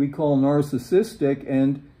deregulation we call narcissistic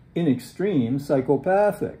and, in extreme,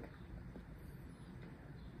 psychopathic.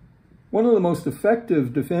 One of the most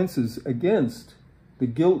effective defenses against the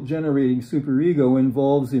guilt-generating superego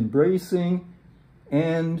involves embracing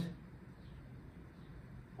and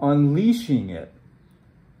unleashing it,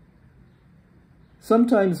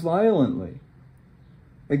 sometimes violently,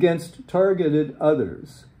 against targeted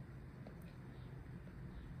others,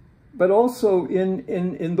 but also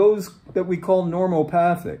in those that we call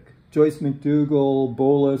normopathic, Joyce McDougall,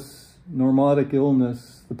 bolus, normotic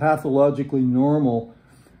illness, the pathologically normal.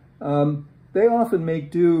 They often make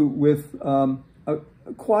do with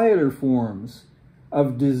quieter forms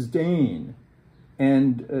of disdain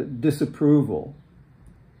and disapproval.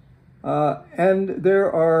 And there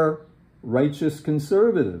are righteous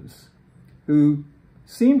conservatives who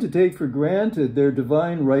seem to take for granted their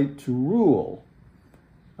divine right to rule.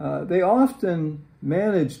 They often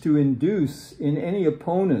manage to induce in any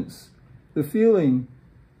opponents the feeling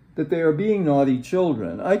that they are being naughty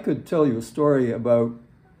children. I could tell you a story about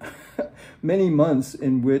many months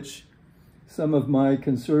in which some of my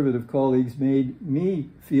conservative colleagues made me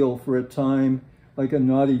feel for a time like a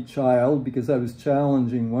naughty child because I was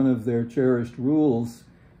challenging one of their cherished rules,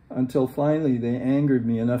 until finally they angered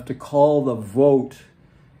me enough to call the vote,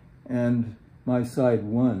 and my side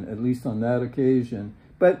won, at least on that occasion.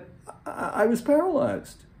 But I was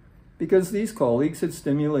paralyzed because these colleagues had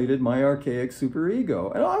stimulated my archaic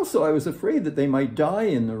superego. And also I was afraid that they might die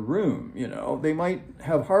in the room, you know. They might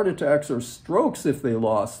have heart attacks or strokes if they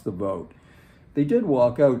lost the vote. They did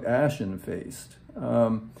walk out ashen-faced.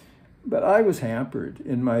 But I was hampered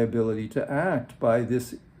in my ability to act by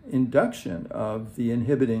this induction of the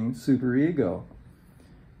inhibiting superego.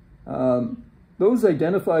 Those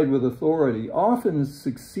identified with authority often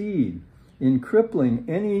succeed in crippling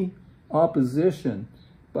any opposition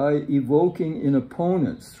by evoking in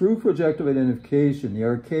opponents, through projective identification, the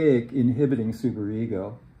archaic inhibiting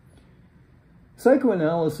superego.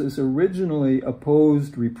 Psychoanalysis originally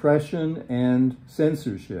opposed repression and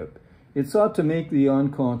censorship. It sought to make the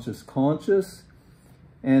unconscious conscious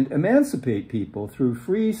and emancipate people through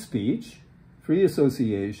free speech, free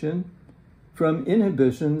association, from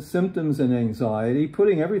inhibition, symptoms, and anxiety,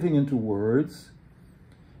 putting everything into words.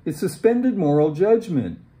 It suspended moral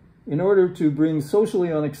judgment in order to bring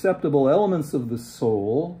socially unacceptable elements of the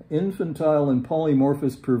soul, infantile and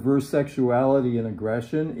polymorphous perverse sexuality and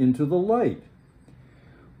aggression, into the light.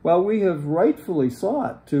 While we have rightfully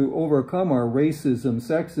sought to overcome our racism,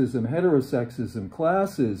 sexism, heterosexism,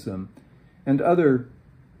 classism, and other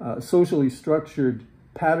socially structured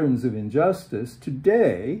patterns of injustice,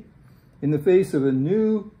 today, in the face of a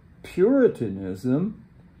new Puritanism,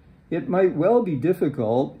 it might well be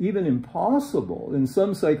difficult, even impossible, in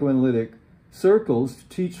some psychoanalytic circles to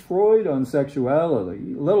teach Freud on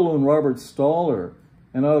sexuality, let alone Robert Stoller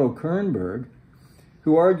and Otto Kernberg,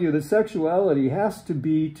 who argue that sexuality has to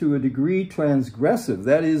be to a degree transgressive,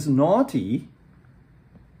 that is, naughty,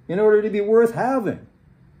 in order to be worth having.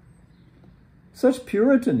 Such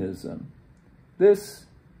Puritanism, this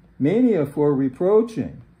mania for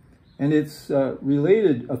reproaching, and its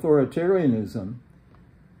related authoritarianism,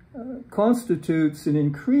 constitutes an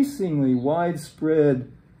increasingly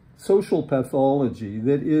widespread social pathology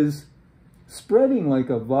that is spreading like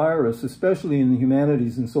a virus, especially in the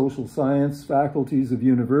humanities and social science faculties of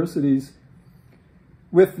universities,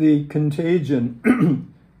 with the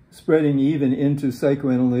contagion spreading even into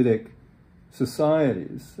psychoanalytic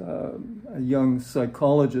societies. A young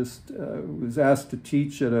psychologist was asked to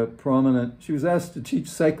teach at a prominent, she was asked to teach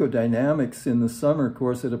psychodynamics in the summer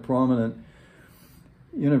course at a prominent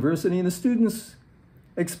university, and the students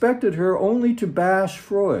expected her only to bash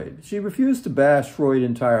Freud. She refused to bash Freud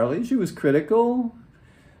entirely. She was critical.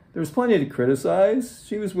 There was plenty to criticize.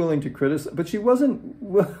 She was willing to criticize, but she wasn't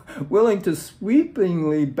willing to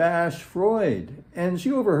sweepingly bash Freud. And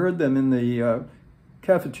she overheard them in the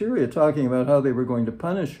cafeteria talking about how they were going to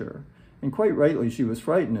punish her. And quite rightly, she was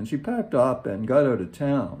frightened, and she packed up and got out of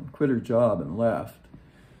town, quit her job, and left.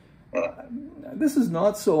 This is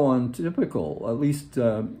not so untypical, at least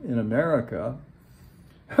in America.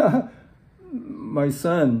 my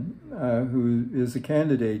son, who is a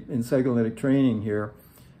candidate in psychoanalytic training here,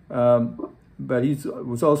 but he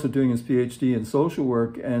was also doing his PhD in social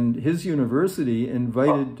work, and his university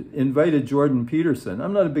invited Jordan Peterson.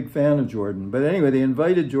 I'm not a big fan of Jordan, but anyway, they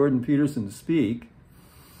invited Jordan Peterson to speak.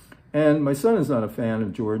 And my son is not a fan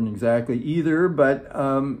of Jordan exactly either, but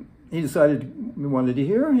he decided he wanted to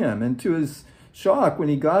hear him. And to his shock, when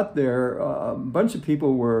he got there, a bunch of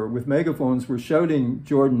people with megaphones were shouting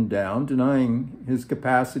Jordan down, denying his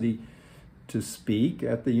capacity to speak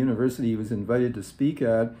at the university he was invited to speak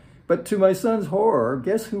at. But to my son's horror,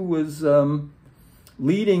 guess who was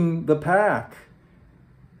leading the pack?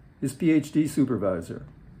 His PhD supervisor.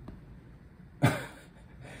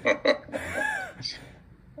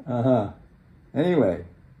 Anyway,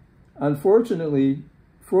 unfortunately,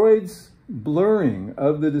 Freud's blurring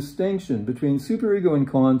of the distinction between superego and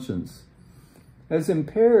conscience has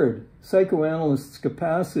impaired psychoanalysts'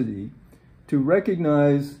 capacity to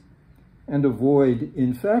recognize and avoid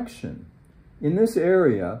infection. In this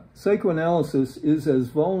area, psychoanalysis is as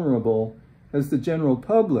vulnerable as the general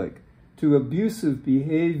public to abusive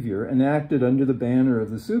behavior enacted under the banner of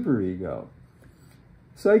the superego.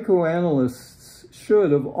 Psychoanalysts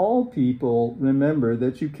should, of all people, remember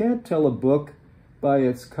that you can't tell a book by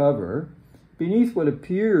its cover. Beneath what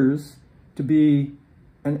appears to be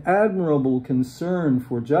an admirable concern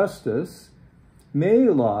for justice may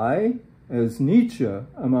lie, as Nietzsche,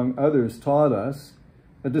 among others, taught us,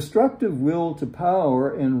 a destructive will to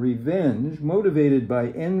power and revenge motivated by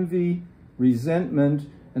envy, resentment,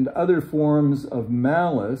 and other forms of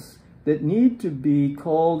malice that need to be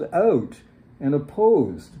called out and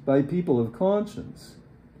opposed by people of conscience.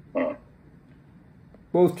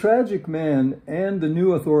 Both Tragic Man and the new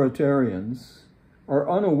authoritarians are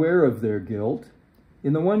unaware of their guilt,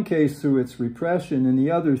 in the one case through its repression, in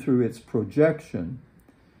the other through its projection.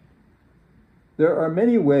 There are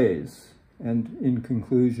many ways, and in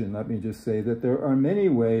conclusion, let me just say that there are many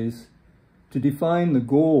ways to define the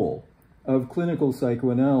goal of clinical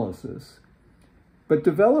psychoanalysis, but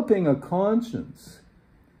developing a conscience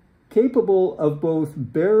capable of both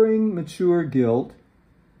bearing mature guilt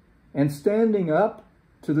and standing up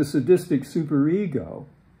to the sadistic superego,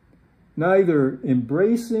 neither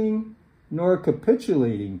embracing nor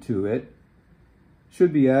capitulating to it,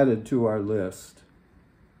 should be added to our list.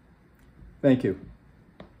 Thank you.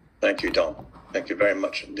 Thank you, Don. Thank you very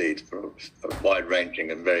much indeed for a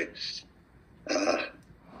wide-ranging and very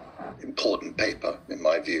important paper, in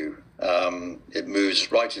my view. It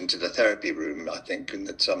moves right into the therapy room, I think, in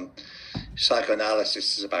that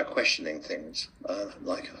psychoanalysis is about questioning things,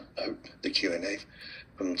 like I hope the Q&A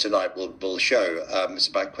from tonight will show. It's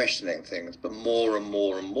about questioning things, but more and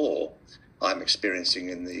more and more, I'm experiencing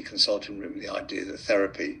in the consulting room the idea that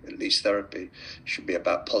therapy, at least therapy, should be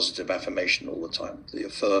about positive affirmation all the time. To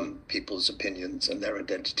affirm people's opinions and their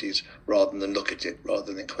identities rather than look at it,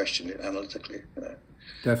 rather than question it analytically. You know.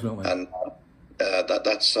 Definitely. And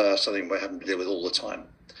that's something we're having to deal with all the time.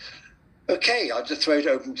 Okay, I'll just throw it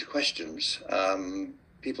open to questions.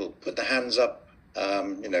 People put their hands up,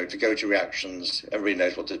 to go to reactions. Everybody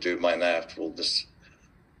knows what to do by now after all this.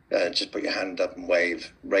 Just put your hand up and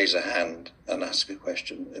wave, raise a hand and ask a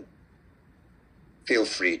question. Feel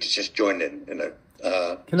free to just join in,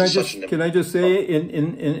 Can I just say,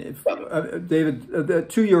 David,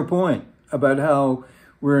 to your point about how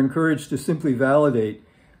we're encouraged to simply validate.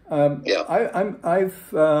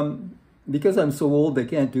 Because I'm so old, they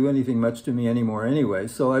can't do anything much to me anymore anyway.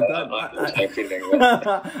 So I've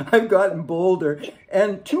gotten bolder.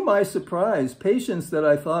 And to my surprise, patients that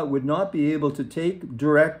I thought would not be able to take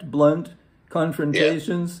direct, blunt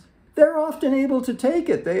confrontations, they're often able to take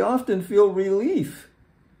it. They often feel relief.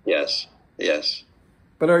 Yes, yes.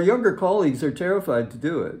 But our younger colleagues are terrified to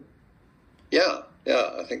do it. Yeah,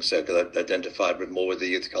 I think so, because I've identified more with the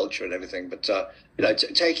youth culture and everything. But,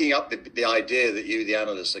 taking up the idea that you, the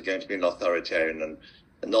analysts, are going to be an authoritarian and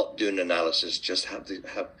not do an analysis, just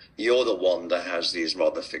you're the one that has these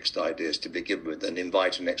rather fixed ideas to begin with, and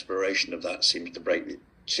invite an exploration of that seems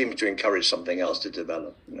to encourage something else to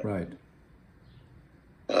develop. Right.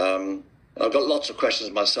 I've got lots of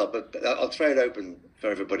questions myself, but I'll throw it open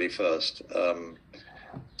for everybody first.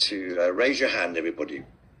 To raise your hand, everybody.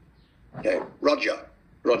 Okay, Roger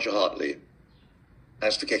Hartley,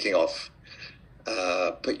 thanks for kicking off.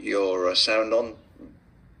 Put your sound on.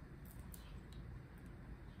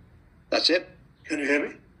 That's it? Can you hear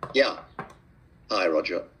me? Yeah. Hi,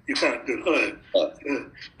 Roger. You can, good. Hello.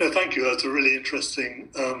 No, thank you. That's a really interesting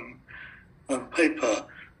paper.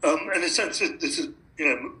 In a sense, this is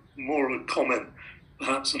more of a comment,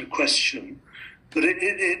 perhaps, than a question. But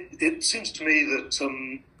it seems to me that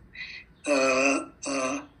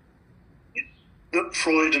that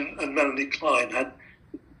Freud and Melanie Klein had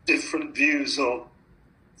different views of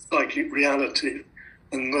psychic reality,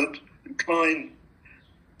 and that Klein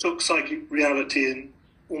took psychic reality in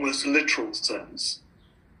almost a literal sense.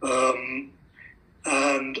 And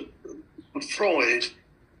for Freud,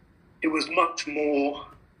 it was much more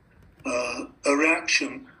a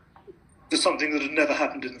reaction to something that had never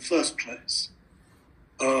happened in the first place.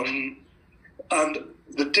 And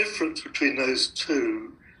the difference between those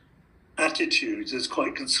two attitudes is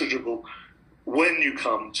quite considerable when you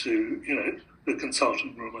come to, the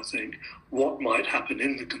consultant room, I think, what might happen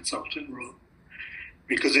in the consultant room.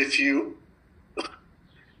 Because if you're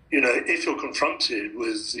confronted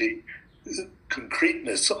with the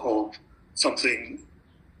concreteness of something,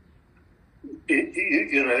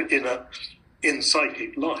 in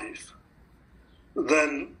psychic life,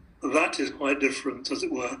 then that is quite different, as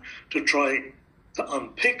it were, to trying to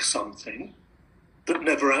unpick something that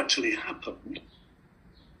never actually happened.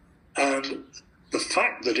 And the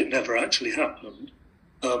fact that it never actually happened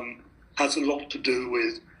has a lot to do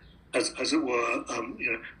with, as it were,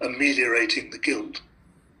 ameliorating the guilt.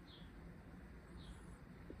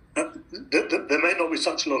 There may not be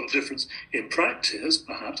such a lot of difference in practice,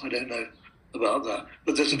 perhaps, I don't know about that,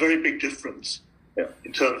 but there's a very big difference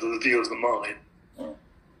in terms of the view of the mind.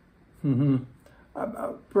 Mm-hmm.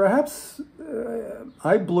 Perhaps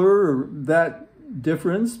I blur that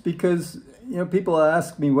difference because, people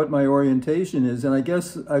ask me what my orientation is, and I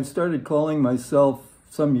guess I've started calling myself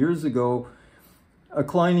some years ago a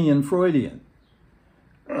Kleinian Freudian.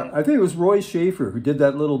 I think it was Roy Schaefer who did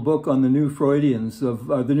that little book on the new Freudians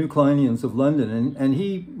the new Kleinians of London, and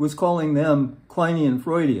he was calling them Kleinian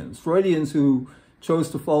Freudians, Freudians who chose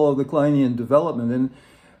to follow the Kleinian development.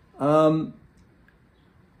 And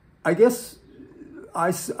I guess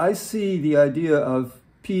I see the idea of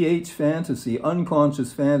PH fantasy,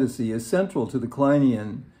 unconscious fantasy, as central to the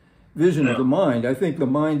Kleinian vision of the mind. I think the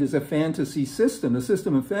mind is a fantasy system, a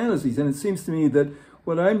system of fantasies, and it seems to me that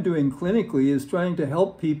what I'm doing clinically is trying to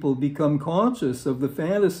help people become conscious of the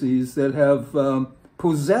fantasies that have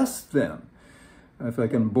possessed them. If I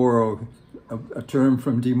can borrow a term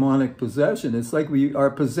from demonic possession, it's like we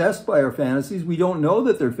are possessed by our fantasies. We don't know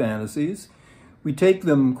that they're fantasies. We take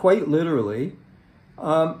them quite literally.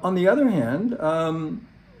 On the other hand,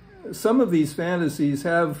 some of these fantasies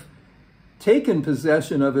have taken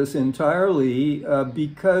possession of us entirely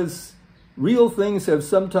because real things have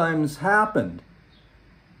sometimes happened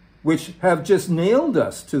which have just nailed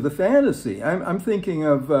us to the fantasy. I'm thinking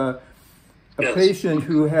of a patient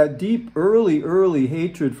who had deep, early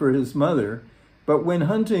hatred for his mother, but when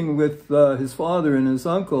hunting with his father and his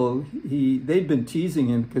uncle, they'd been teasing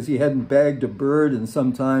him because he hadn't bagged a bird in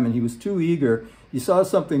some time, and he was too eager. He saw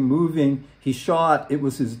something moving, he shot, it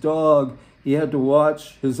was his dog. He had to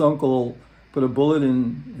watch his uncle put a bullet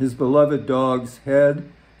in his beloved dog's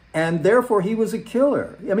head, and therefore he was a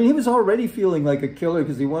killer. I mean, he was already feeling like a killer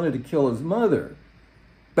because he wanted to kill his mother.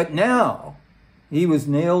 But now he was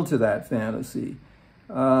nailed to that fantasy.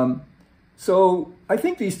 So I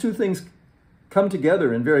think these two things come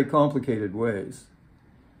together in very complicated ways.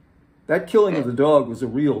 That killing of the dog was a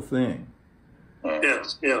real thing.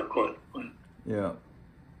 Yes, quite. Yeah.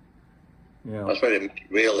 That's very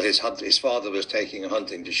real. His father was taking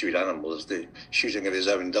hunting to shoot animals. The shooting of his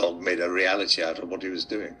own dog made a reality out of what he was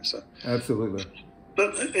doing. So absolutely.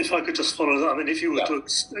 But if I could just follow that, I mean, if you were to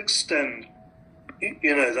extend,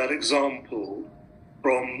 that example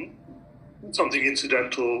from something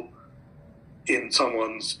incidental in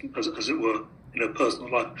someone's, as it were, personal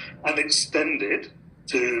life, and extend it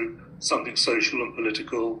to something social and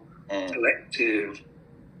political, collective,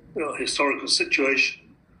 historical situation,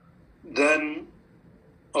 then,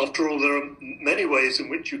 after all, there are many ways in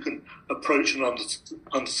which you can approach and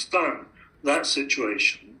understand that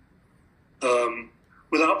situation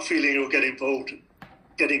without feeling you're getting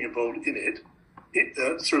involved in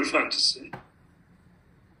it through fantasy.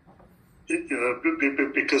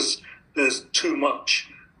 Because there's too much,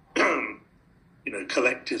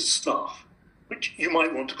 collective stuff, which you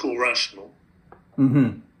might want to call rational.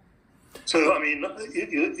 Mm-hmm. So, I mean,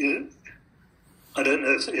 I don't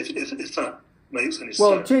know if that makes any sense.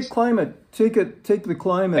 Well, take the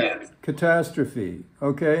climate catastrophe,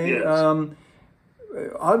 okay? Yes.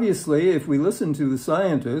 Obviously, if we listen to the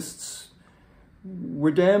scientists,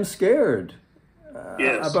 we're damn scared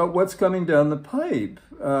about what's coming down the pipe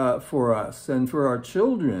for us and for our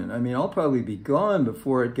children. I mean, I'll probably be gone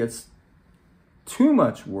before it gets too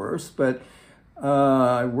much worse, but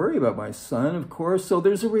I worry about my son, of course. So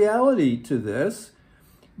there's a reality to this.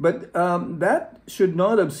 But that should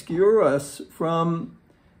not obscure us from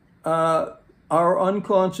our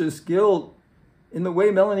unconscious guilt, in the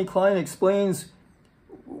way Melanie Klein explains,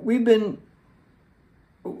 we've been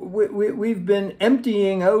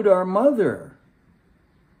emptying out our mother.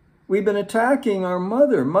 We've been attacking our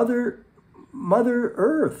Mother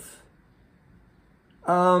Earth.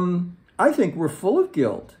 I think we're full of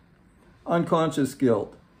guilt, unconscious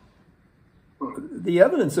guilt. The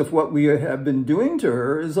evidence of what we have been doing to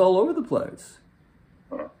her is all over the place.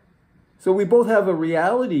 So we both have a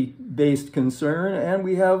reality-based concern, and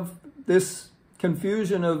we have this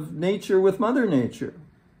confusion of nature with Mother Nature.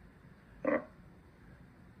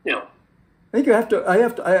 Yeah. I think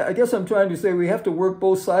I guess I'm trying to say we have to work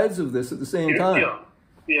both sides of this at the same time.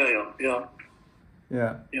 Yeah.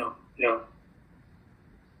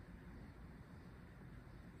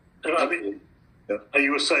 And I mean,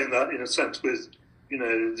 you were saying that in a sense with,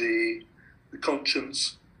 the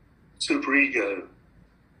conscience superego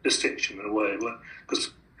distinction in a way,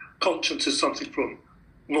 because conscience is something from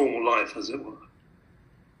normal life, as it were.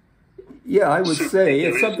 Yeah, I would say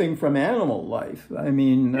it's something from animal life. I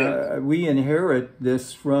mean, we inherit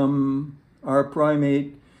this from our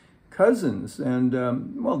primate cousins. And,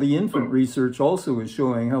 the infant research also is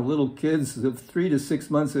showing how little kids of 3 to 6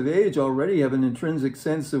 months of age already have an intrinsic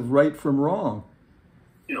sense of right from wrong.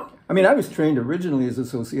 Yeah. I mean, I was trained originally as a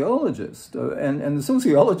sociologist, and the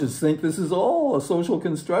sociologists think this is all a social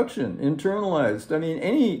construction, internalized. I mean,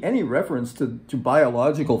 any reference to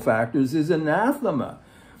biological factors is anathema.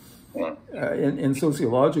 In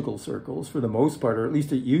sociological circles, for the most part, or at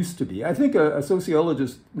least it used to be. I think a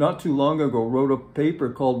sociologist not too long ago wrote a paper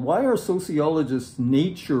called "Why Are Sociologists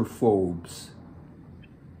Nature Phobes?"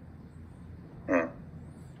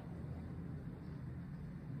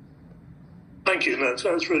 Thank you. No,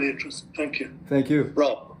 that's really interesting. Thank you. Thank you.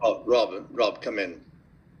 Rob, come in.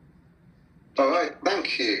 All right,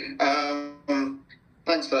 thank you.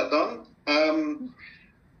 Thanks for that, Don.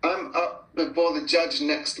 I'm up before the judge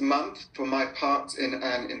next month for my part in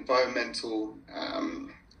an environmental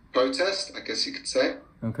protest, I guess you could say.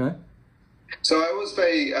 Okay. So I was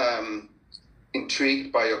very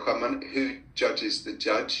intrigued by your comment, who judges the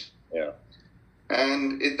judge? Yeah.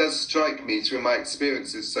 And it does strike me through my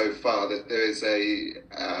experiences so far that there is a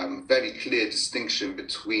very clear distinction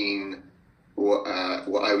between what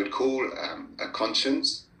I would call a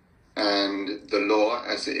conscience and the law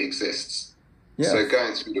as it exists. Yes. So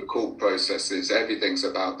going through the court processes, everything's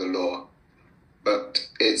about the law. But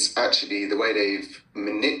it's actually the way they've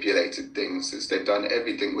manipulated things is they've done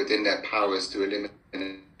everything within their powers to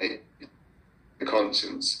eliminate the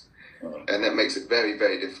conscience. And that makes it very,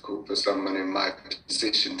 very difficult for someone in my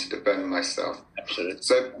position to defend myself. Absolutely.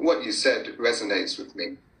 So what you said resonates with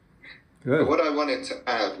me. Good. But what I wanted to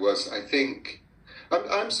add was, I think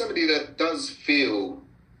I'm somebody that does feel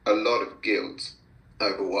a lot of guilt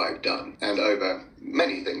over what I've done and over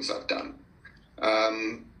many things I've done.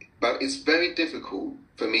 But it's very difficult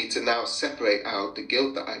for me to now separate out the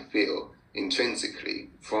guilt that I feel intrinsically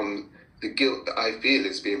from the guilt that I feel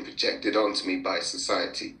is being projected onto me by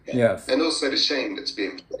society. Yes. And also the shame that's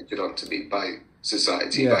being projected onto me by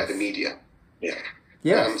society, by the media. Yeah.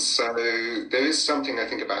 Yes. So there is something, I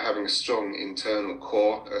think, about having a strong internal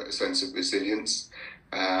core, a sense of resilience.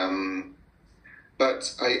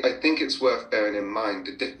 But I think it's worth bearing in mind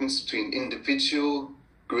the difference between individual,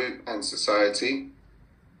 group, and society,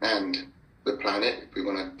 and the planet, if we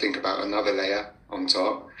want to think about another layer on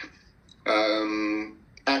top.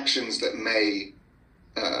 Actions that may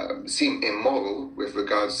seem immoral with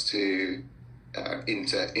regards to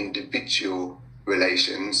inter-individual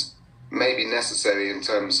relations may be necessary in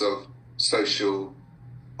terms of social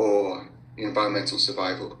or environmental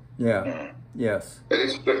survival. Yeah. Yes. But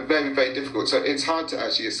it's very, very difficult. So it's hard to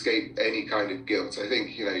actually escape any kind of guilt. I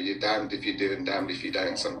think, you're damned if you do and damned if you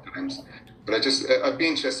don't sometimes. But I'd be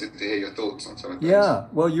interested to hear your thoughts on some of those. Yeah,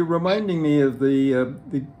 well, you're reminding me of the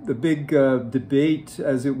big debate,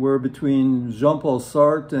 as it were, between Jean-Paul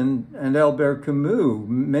Sartre and Albert Camus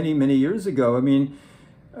many, many years ago. I mean,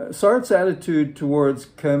 Sartre's attitude towards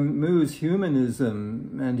Camus'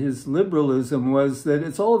 humanism and his liberalism was that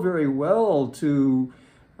it's all very well to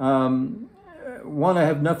want to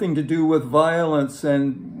have nothing to do with violence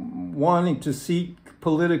and wanting to seek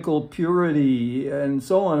political purity and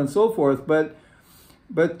so on and so forth, but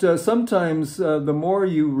sometimes the more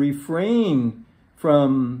you refrain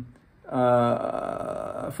from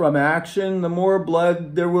action, the more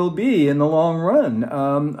blood there will be in the long run.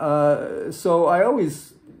 So I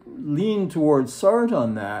always lean towards Sartre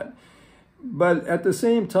on that, but at the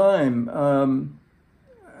same time,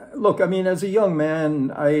 look, I mean, as a young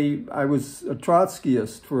man, I was a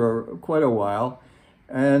Trotskyist for quite a while,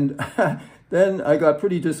 and then I got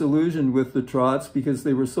pretty disillusioned with the Trots because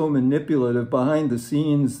they were so manipulative. Behind the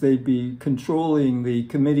scenes, they'd be controlling the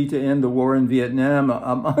committee to end the war in Vietnam.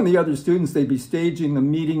 On the other students, they'd be staging the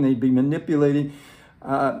meeting, they'd be manipulating.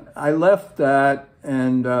 I left that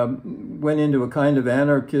and went into a kind of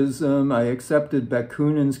anarchism. I accepted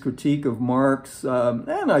Bakunin's critique of Marx,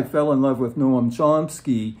 and I fell in love with Noam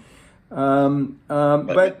Chomsky.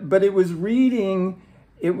 But it was reading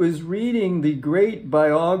the great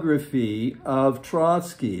biography of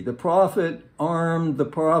Trotsky, The Prophet Armed, The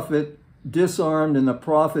Prophet Disarmed, and The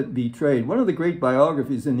Prophet Betrayed. One of the great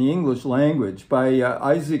biographies in the English language by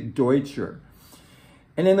Isaac Deutscher.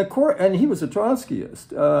 And and he was a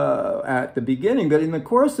Trotskyist at the beginning, but in the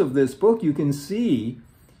course of this book, you can see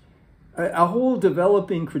a whole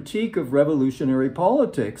developing critique of revolutionary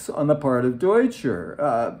politics on the part of Deutscher.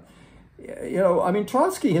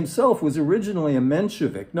 Trotsky himself was originally a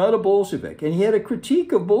Menshevik, not a Bolshevik, and he had a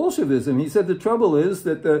critique of Bolshevism. He said the trouble is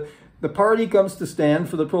that the party comes to stand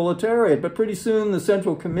for the proletariat, but pretty soon the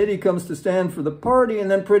Central Committee comes to stand for the party,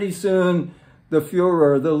 and then pretty soon the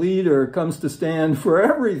Führer, the leader, comes to stand for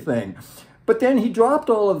everything. But then he dropped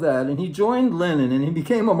all of that, and he joined Lenin, and he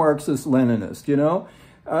became a Marxist-Leninist,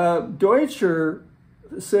 Deutscher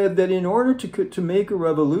said that in order to make a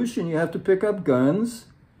revolution, you have to pick up guns,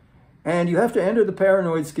 and you have to enter the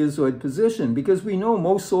paranoid schizoid position, because we know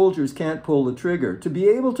most soldiers can't pull the trigger. To be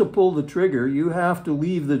able to pull the trigger, you have to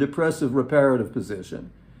leave the depressive reparative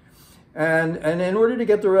position. And in order to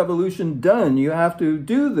get the revolution done, you have to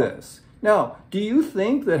do this. Now, do you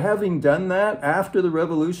think that having done that after the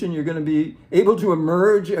revolution, you're going to be able to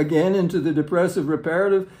emerge again into the depressive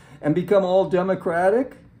reparative and become all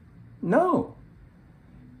democratic? No.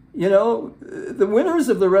 The winners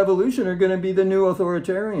of the revolution are going to be the new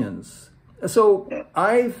authoritarians. So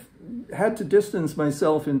I've had to distance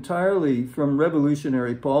myself entirely from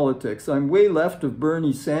revolutionary politics. I'm way left of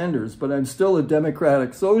Bernie Sanders, but I'm still a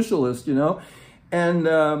democratic socialist, and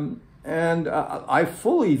I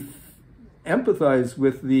fully empathize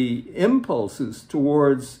with the impulses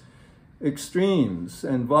towards extremes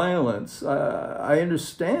and violence. I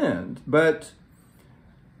understand, but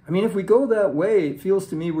if we go that way, it feels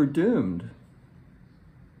to me we're doomed.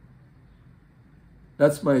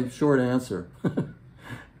 That's my short answer.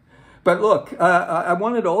 But look, I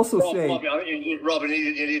wanted to also say... Robin,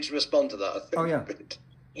 you need to respond to that, I think. Oh, yeah.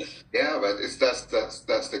 Yeah, but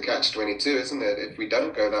that's the catch-22, isn't it? If we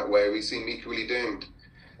don't go that way, we seem equally doomed.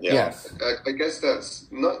 Yeah. Yes. I guess that's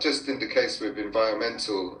not just in the case with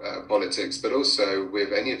environmental politics, but also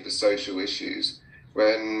with any of the social issues.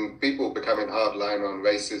 When people become in hardline on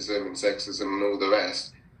racism and sexism and all the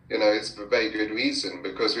rest, it's for very good reason,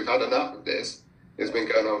 because we've had enough of this. It's been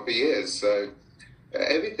going on for years. So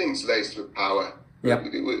everything's laced with power. Yep.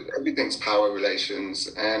 Everything's power relations.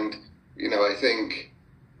 And, I think,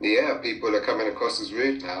 people are coming across as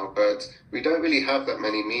rude now, but we don't really have that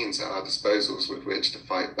many means at our disposals with which to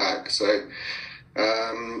fight back. So,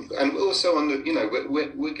 and also on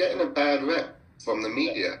the, we're getting a bad rep from the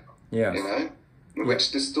media,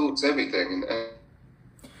 which distorts everything.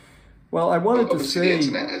 Well, I wanted to say... the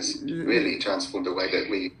internet has really transformed the way that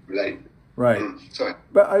we relate. Right. Sorry.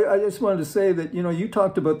 But I just wanted to say that, you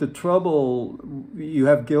talked about the trouble. You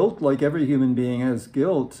have guilt, like every human being has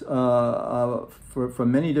guilt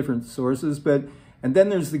from many different sources. And then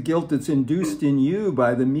there's the guilt that's induced in you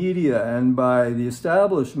by the media and by the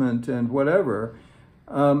establishment and whatever.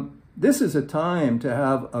 This is a time to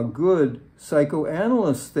have a good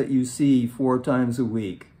psychoanalyst that you see 4 times a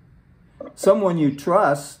week. Someone you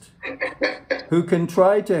trust who can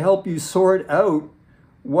try to help you sort out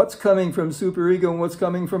what's coming from superego and what's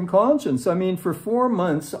coming from conscience. For 4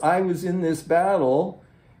 months, I was in this battle,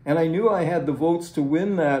 and I knew I had the votes to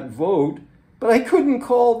win that vote, but I couldn't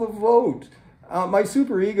call the vote. My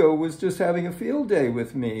superego was just having a field day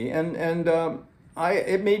with me, and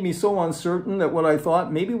it made me so uncertain that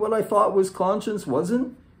maybe what I thought was conscience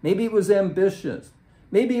wasn't. Maybe it was ambitious.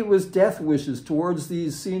 Maybe it was death wishes towards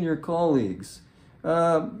these senior colleagues.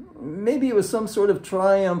 Maybe it was some sort of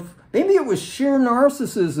triumph. Maybe it was sheer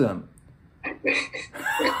narcissism.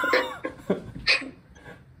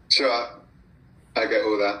 Sure, I get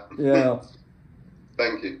all that. Yeah.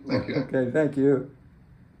 Thank you. Okay, thank you.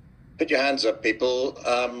 Put your hands up, people.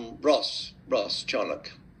 Ross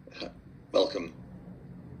Charnock, welcome.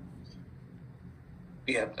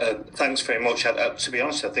 Yeah, thanks very much. To be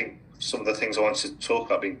honest, I think some of the things I wanted to talk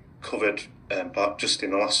about have been covered but just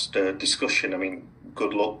in the last discussion.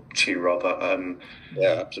 Good luck to you, Robert.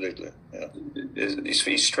 Yeah, absolutely. Yeah.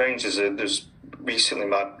 It's strange. There's recently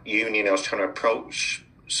my union, I was trying to approach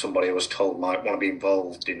somebody I was told might want to be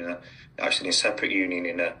involved in a separate union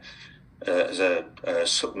in a as a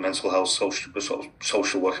mental health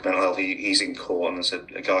social worker, mental health. He's in court, and there's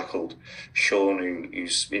a guy called Sean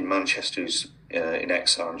who's in Manchester, who's in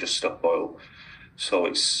exile and just stopped oil. So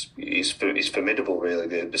it's formidable,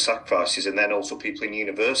 really, the sacrifices, and then also people in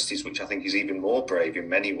universities, which I think is even more brave in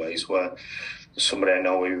many ways. Where somebody I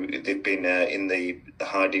know who they've been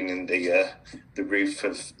hiding in the roof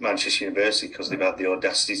of Manchester University because they've had the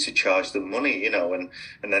audacity to charge them money, and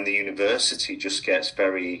then the university just gets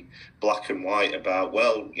very black and white about,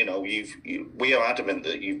 well, we are adamant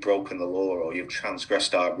that you've broken the law or you've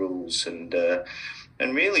transgressed our rules, and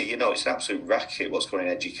really, it's an absolute racket what's going on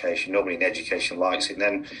in education. Nobody in education likes it. And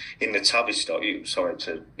then in the Tavistock, you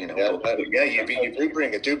do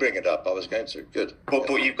bring it up. I was going to. Good. But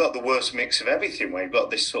you've got the worst mix of everything, where you've got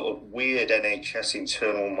this sort of weird NHS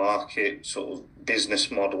internal market sort of business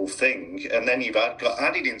model thing, and then you've got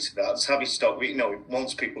added into that Tavistock.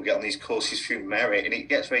 Once people get on these courses through merit, and it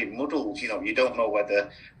gets very muddled. You don't know whether,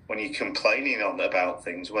 when you're complaining about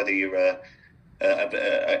things, whether you're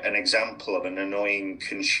an example of an annoying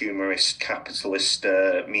consumerist capitalist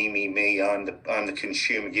me, I'm the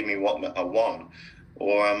consumer, give me what I want,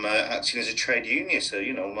 or I'm acting as a trade union, so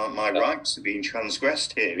my rights are being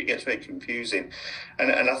transgressed here. It gets very confusing,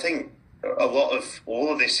 and I think a lot of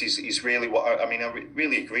all of this is really what I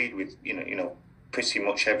really agreed with pretty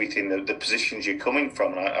much everything, the positions you're coming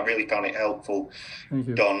from, and I really found it helpful,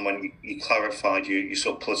 Don, when you clarified your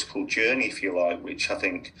sort of political journey, if you like, which I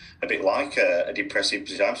think a bit like a depressive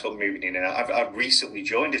position. I'm sort of moving in and out. I've recently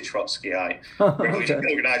joined a Trotskyite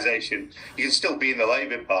organisation. You can still be in the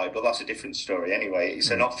Labour Party, but that's a different story anyway.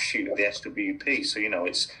 It's an offshoot of the SWP, so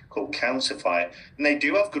it's called Counterfire, and they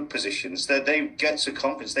do have good positions. They get to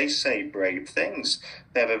conference, they say brave things.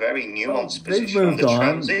 They have a very nuanced position on the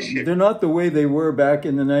transition. They're not the way they were back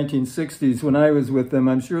in the 1960s when I was with them.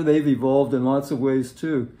 I'm sure they've evolved in lots of ways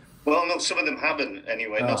too. Well, no, some of them haven't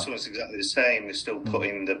anyway. Not some of it's exactly the same. They're still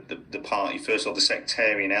putting the party first, or the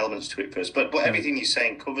sectarian elements to it first. But everything you're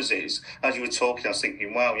saying covers it. As you were talking, I was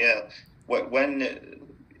thinking, wow, yeah, when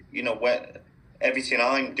everything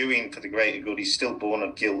I'm doing for the greater good is still born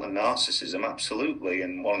of guilt and narcissism, absolutely,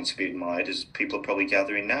 and wanting to be admired, as people are probably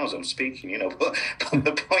gathering now as I'm speaking, But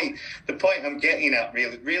the point I'm getting at,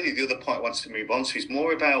 really the other point I wanted to move on to is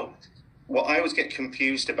more about what I always get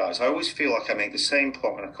confused about. Is I always feel like I make the same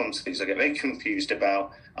point when I come to these. I get very confused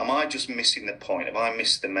about, am I just missing the point? Have I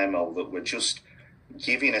missed the memo that we're just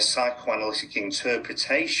giving a psychoanalytic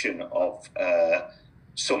interpretation of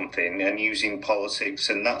something and using politics,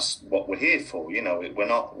 and that's what we're here for? We're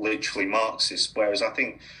not literally Marxists, whereas I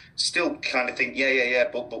think still kind of think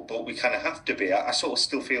but we kind of have to be. I sort of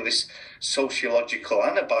still feel this sociological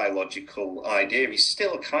and a biological idea is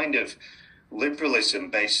still a kind of liberalism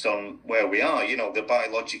based on where we are. The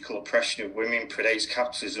biological oppression of women predates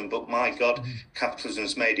capitalism, but my God,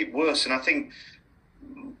 capitalism's made it worse. And I think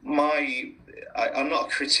I'm not a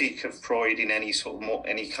critique of Freud in any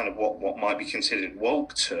kind of what might be considered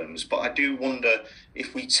woke terms, but I do wonder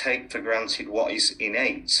if we take for granted what is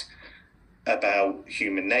innate about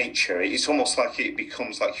human nature. It's almost like it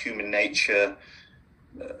becomes like human nature.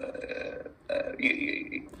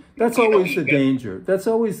 That's always the danger. That's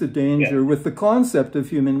always the danger with the concept of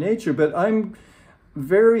human nature. But I'm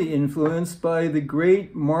very influenced by the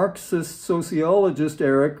great Marxist sociologist,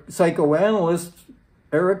 psychoanalyst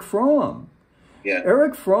Erich Fromm. Yeah.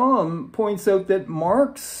 Erich Fromm points out that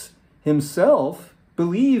Marx himself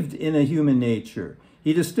believed in a human nature.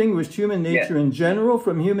 He distinguished human nature in general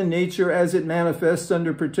from human nature as it manifests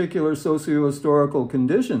under particular socio-historical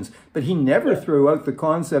conditions. But he never threw out the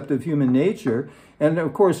concept of human nature. And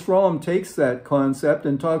of course, Fromm takes that concept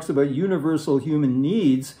and talks about universal human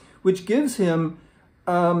needs, which gives him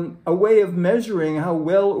a way of measuring how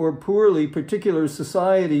well or poorly particular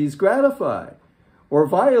societies gratify or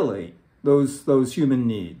violate those human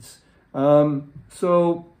needs.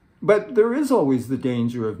 But there is always the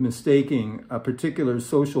danger of mistaking a particular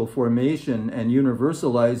social formation and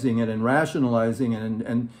universalizing it and rationalizing it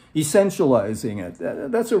and essentializing it.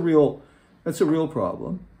 That's a real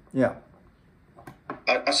problem. Yeah.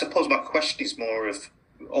 I suppose my question is more of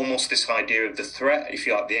almost this idea of the threat, if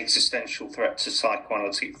you like, the existential threat to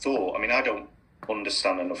psychoanalytic thought. I don't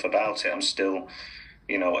understand enough about it. I'm still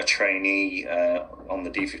a trainee on the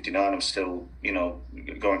D59. I'm still,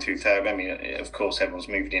 going through therapy. Of course, everyone's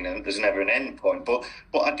moved in, and there's never an end point. But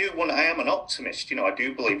I am an optimist. I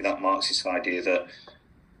do believe in that Marxist idea that,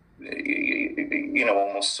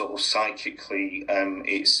 almost sort of psychically,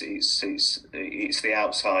 it's the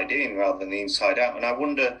outside in rather than the inside out. And I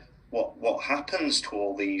wonder what happens to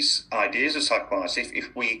all these ideas of psychoanalysis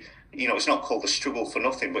if we, it's not called the struggle for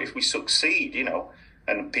nothing, but if we succeed,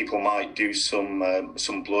 and people might do some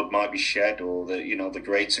blood might be shed, or the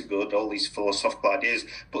greater good, all these philosophical ideas.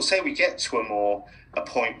 But say we get to a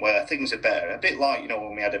point where things are better, a bit like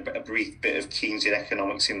when we had a brief bit of Keynesian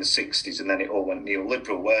economics in the 60s, and then it all went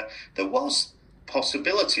neoliberal, where there was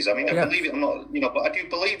possibilities. I mean, I believe it or not, but I do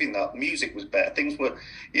believe in that. Music was better. Things were,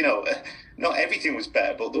 not everything was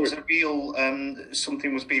better, but there was a real,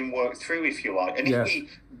 something was being worked through, if you like. And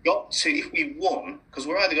if we won, because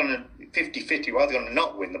we're either going to 50-50, we're either going to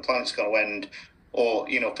not win, the planet's going to end, or,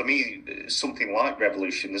 for me, something like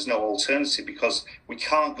revolution, there's no alternative, because we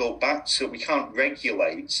can't go back to, we can't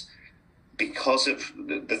regulate, because of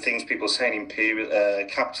the things people are saying,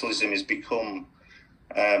 capitalism has become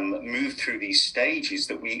move through these stages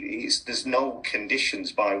that there's no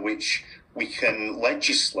conditions by which we can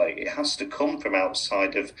legislate. It has to come from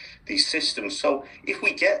outside of these systems. So if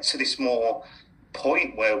we get to this more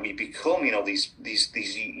point where we become, these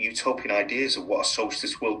utopian ideas of what a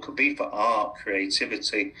socialist world could be for art,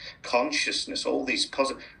 creativity, consciousness, all these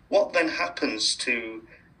positive, what then happens to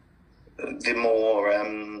the more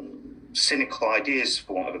cynical ideas,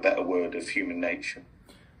 for want of a better word, of human nature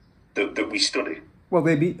that we study? Well,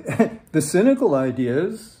 the cynical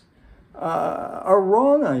ideas are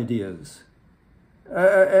wrong ideas,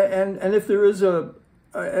 and if there is a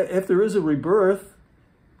rebirth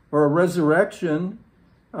or a resurrection,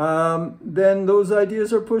 then those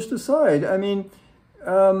ideas are pushed aside. I mean,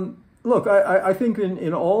 look, I think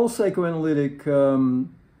in all psychoanalytic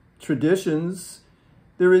traditions,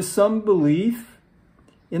 there is some belief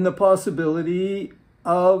in the possibility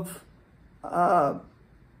of,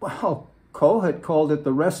 Kohut called it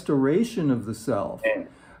the restoration of the self.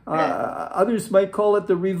 Others might call it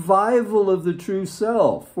the revival of the true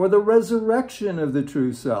self, or the resurrection of the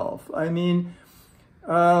true self. I mean,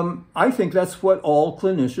 I think that's what all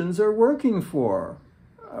clinicians are working for,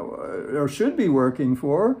 or should be working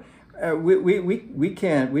for.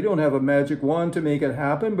 We don't have a magic wand to make it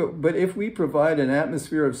happen, but if we provide an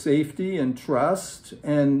atmosphere of safety and trust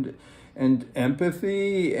and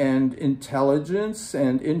empathy and intelligence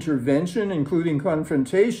and intervention, including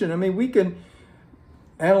confrontation, I mean, we can.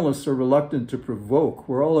 Analysts are reluctant to provoke.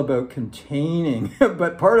 We're all about containing,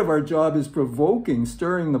 but part of our job is provoking,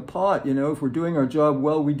 stirring the pot. If we're doing our job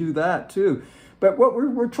well, we do that too. But what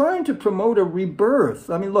we're trying to promote a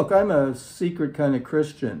rebirth. I mean, look, I'm a secret kind of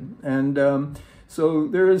Christian, and so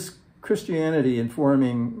there is Christianity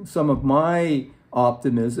informing some of my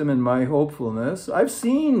optimism and my hopefulness. I've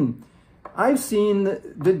seen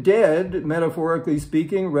the dead, metaphorically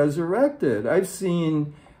speaking, resurrected. I've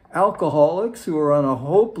seen alcoholics who are on a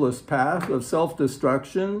hopeless path of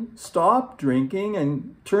self-destruction stop drinking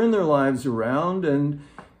and turn their lives around and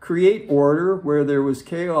create order where there was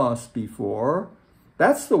chaos before.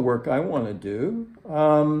 That's the work I want to do.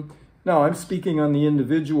 Now, I'm speaking on the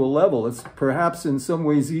individual level. It's perhaps in some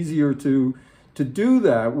ways easier to do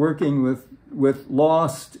that, working with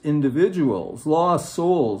lost individuals, lost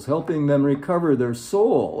souls, helping them recover their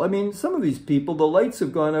soul. I mean, some of these people, the lights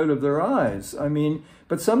have gone out of their eyes. I mean,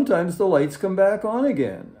 but sometimes the lights come back on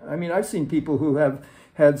again. I mean, I've seen people who have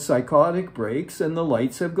had psychotic breaks and the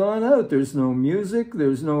lights have gone out. There's no music,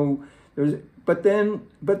 but then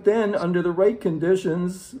under the right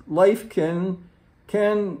conditions, life can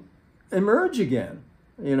emerge again,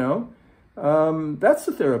 That's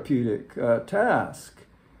a therapeutic task.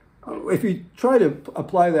 If you try to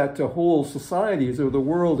apply that to whole societies or the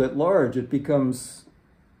world at large, it becomes,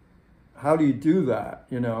 how do you do that?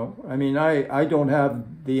 I mean, I don't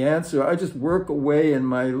have the answer. I just work away in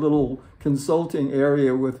my little consulting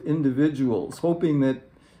area with individuals, hoping that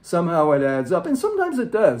somehow it adds up. And sometimes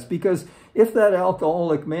it does, because if that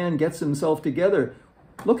alcoholic man gets himself together,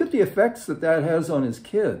 look at the effects that has on his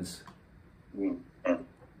kids.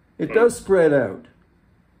 It does spread out.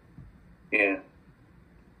 Yeah.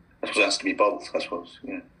 I suppose it has to be both, I suppose.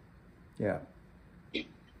 Yeah.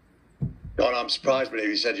 John, I'm surprised when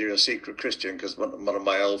you said you're a secret Christian, because one of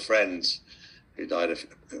my old friends who died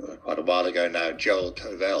quite a while ago now, Joel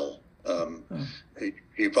Covell, who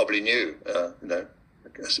you probably knew,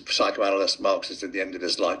 as a psychoanalyst, Marxist at the end of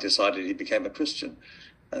his life, decided he became a Christian.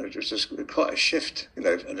 And it was just quite a shift, and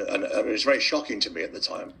it was very shocking to me at the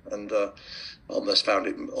time, and almost found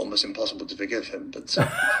it almost impossible to forgive him. But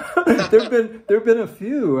there've been a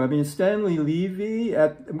few. I mean, Stanley Levy,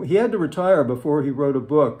 he had to retire before he wrote a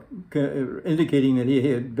book indicating that he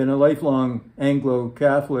had been a lifelong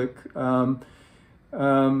Anglo-Catholic. I'm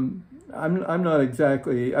not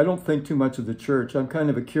exactly. I don't think too much of the church. I'm kind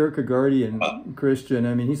of a Kierkegaardian Christian.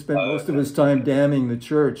 I mean, he spent most of his time damning the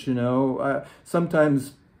church.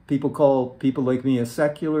 Sometimes people call people like me a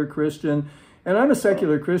secular Christian. And I'm a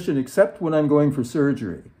secular Christian except when I'm going for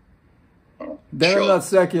surgery. Then Sure. I'm not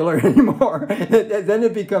secular anymore. Then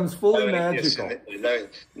it becomes fully magical.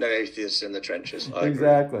 No atheists in the trenches. I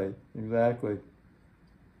agree. Exactly.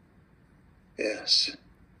 Yes.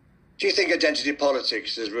 Do you think identity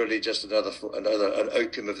politics is really just an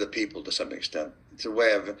opium of the people to some extent? It's a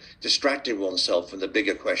way of distracting oneself from the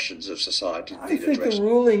bigger questions of society. I think the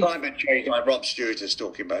ruling... Climate change, like Rob Stewart is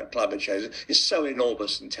talking about, climate change is so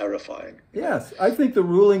enormous and terrifying. Yes, I think the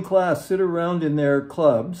ruling class sit around in their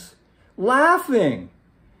clubs laughing.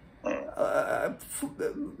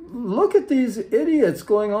 Look at these idiots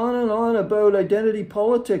going on and on about identity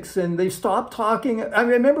politics, and they stopped talking. I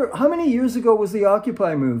remember, how many years ago was the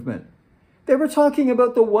Occupy movement? They were talking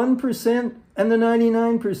about the 1% and the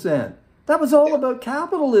 99%. That was all about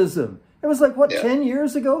capitalism. It was like, 10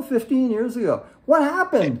 years ago, 15 years ago? What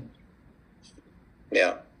happened?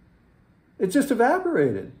 Yeah. It just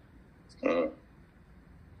evaporated.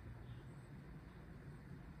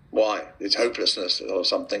 Why? It's hopelessness or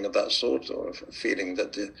something of that sort, or a feeling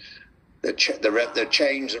that the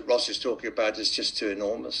change that Ross is talking about is just too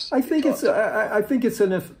enormous. I think it's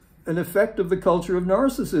an effect of the culture of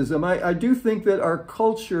narcissism. I do think that our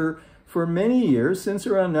culture for many years, since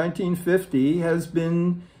around 1950, has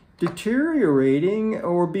been deteriorating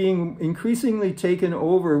or being increasingly taken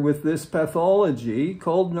over with this pathology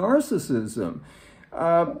called narcissism.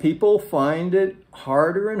 People find it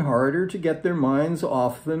harder and harder to get their minds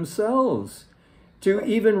off themselves, to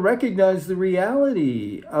even recognize the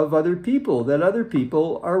reality of other people, that other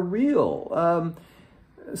people are real.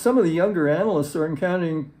 Some of the younger analysts are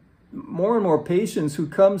encountering more and more patients who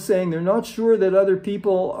come saying they're not sure that other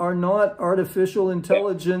people are not artificial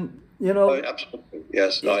intelligent, Oh, absolutely.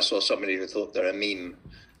 Yes, no, I saw somebody who thought they're a meme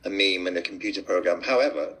in a computer program.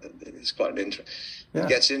 However, it's quite interesting. It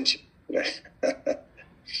gets into...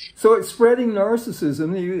 So it's spreading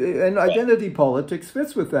narcissism, and identity politics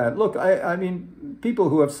fits with that. Look, I mean, people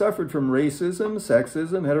who have suffered from racism,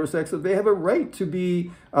 sexism, heterosexism, they have a right to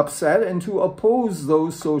be upset and to oppose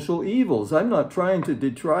those social evils. I'm not trying to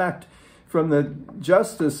detract from the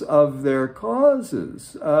justice of their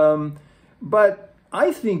causes. But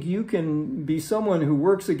I think you can be someone who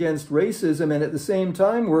works against racism and at the same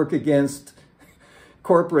time work against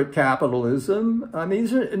corporate capitalism. I mean,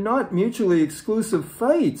 these are not mutually exclusive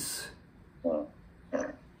fights. I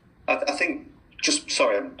think,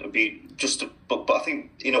 but I think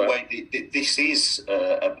in a way this is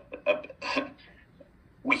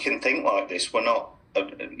we can think like this. We're not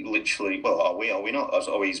literally. Well, are we? Are we not as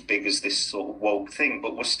always big as this sort of woke thing?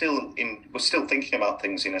 But we're still thinking about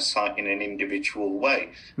things in an individual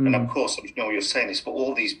way. And of course, you're saying this, but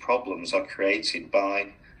all these problems are created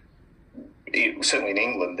by. Certainly in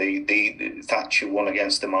England, the Thatcher won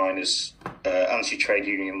against the miners, anti-trade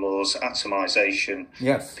union laws, atomisation.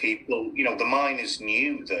 Yes. People, the miners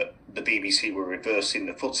knew that the BBC were reversing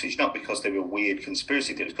the footage, not because they were weird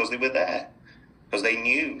conspiracy theories, because they were there. Because they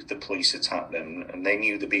knew the police attacked them, and they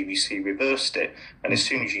knew the BBC reversed it. And as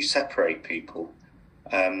soon as you separate people,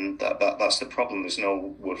 that's the problem. There's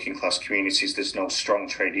no working class communities, there's no strong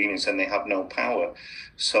trade unions, and they have no power.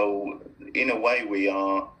 So in a way,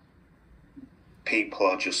 people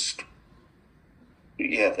are just,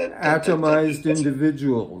 they're atomized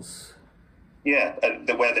individuals. Yeah,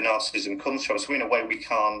 where the narcissism comes from. So in a way, we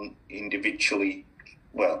can't individually,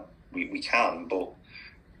 we can, but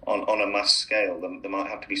on a mass scale, there might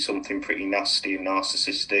have to be something pretty nasty and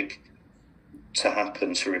narcissistic to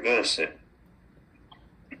happen to reverse it.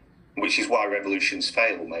 Which is why revolutions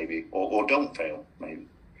fail, maybe, or don't fail, maybe.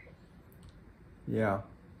 Yeah.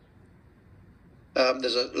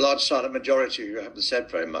 There's a large silent majority who haven't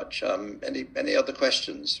said very much. Any other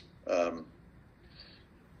questions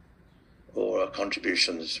or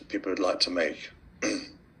contributions people would like to make?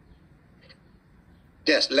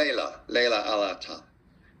 Yes, Leila Alata.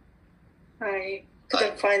 I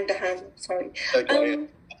couldn't find the hand, sorry. Okay.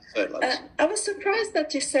 I was surprised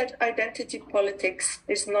that you said identity politics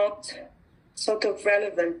is not sort of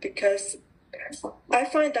relevant, because I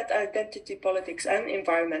find that identity politics and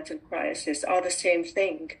environmental crisis are the same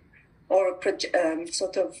thing, or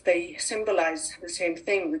they symbolize the same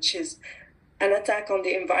thing, which is an attack on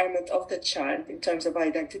the environment of the child in terms of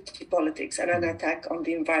identity politics, and an attack on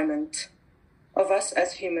the environment of us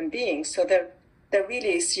as human beings. So they're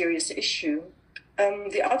really a serious issue.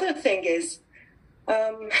 The other thing is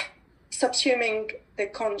subsuming the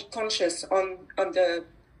conscious on the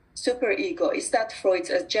superego. Is that Freud's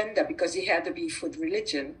agenda, because he had a beef with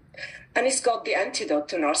religion, and he's got the antidote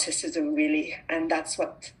to narcissism, really, and that's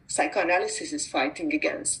what psychoanalysis is fighting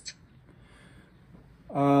against.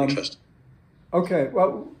 Interesting. Okay,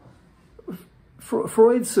 well,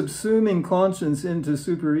 Freud subsuming conscience into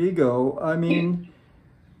superego, I mean,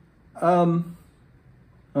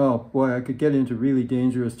 oh boy, I could get into really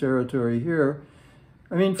dangerous territory here.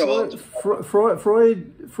 I mean, Freud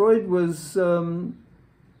was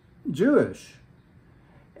Jewish,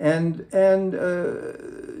 and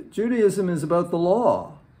Judaism is about the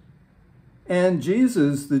law. And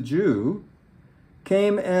Jesus, the Jew,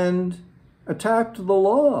 came and attacked the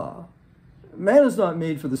law. Man is not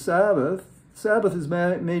made for the Sabbath. Sabbath is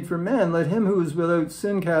made for man. Let him who is without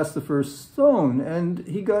sin cast the first stone. And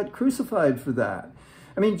he got crucified for that.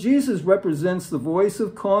 I mean, Jesus represents the voice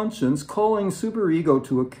of conscience calling superego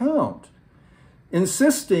to account,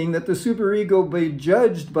 insisting that the superego be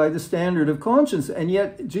judged by the standard of conscience. And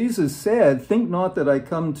yet Jesus said, think not that I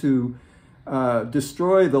come to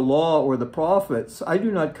destroy the law or the prophets. I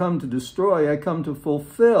do not come to destroy, I come to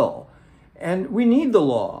fulfill. And we need the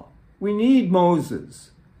law. We need Moses.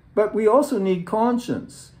 But we also need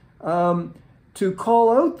conscience to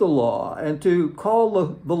call out the law and to call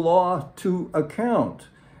the law to account.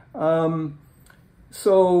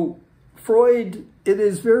 So Freud, it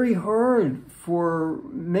is very hard for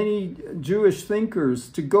many Jewish thinkers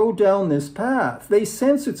to go down this path. They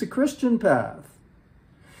sense it's a Christian path.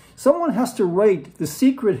 Someone has to write the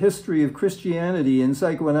secret history of Christianity in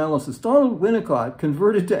psychoanalysis. Donald Winnicott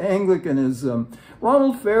converted to Anglicanism.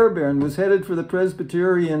 Ronald Fairbairn was headed for the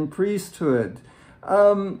Presbyterian priesthood.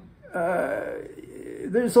 There's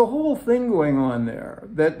a whole thing going on there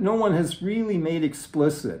that no one has really made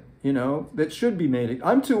explicit, you know, that should be made.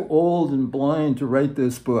 I'm too old and blind to write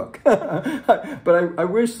this book, but I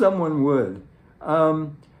wish someone would.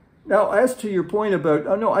 Now, as to your point about,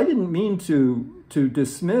 oh no, I didn't mean to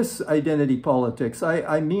dismiss identity politics.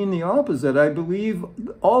 I mean the opposite. I believe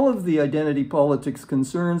all of the identity politics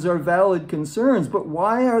concerns are valid concerns, but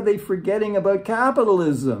why are they forgetting about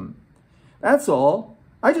capitalism? That's all.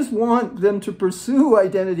 I just want them to pursue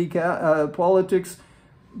identity politics,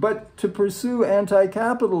 but to pursue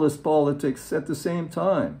anti-capitalist politics at the same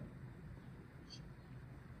time.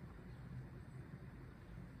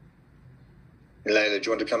 Leila, do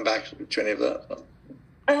you want to come back to any of that?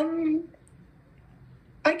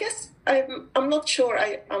 I guess I'm not sure.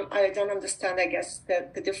 I don't understand, I guess,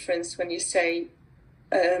 the difference when you say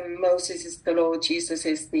Moses is the law, Jesus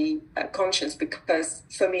is the conscience, because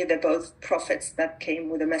for me they're both prophets that came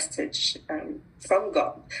with a message from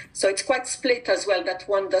God. So it's quite split as well, that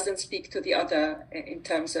one doesn't speak to the other in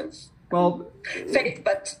terms of faith,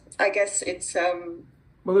 but I guess it's...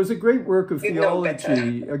 well, there's a great work of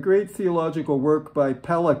theology, a great theological work by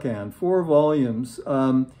Pelikan, 4 volumes,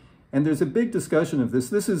 and there's a big discussion of this.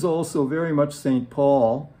 This is also very much St.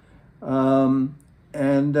 Paul, and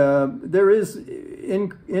there is,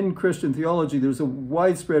 in Christian theology, there's a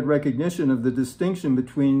widespread recognition of the distinction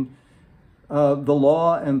between the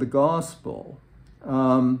law and the gospel.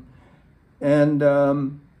 I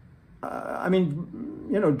mean,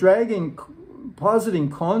 you know, positing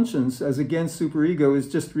conscience as against superego is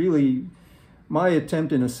just really my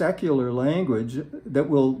attempt in a secular language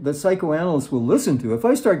that psychoanalysts will listen to. If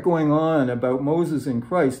I start going on about Moses and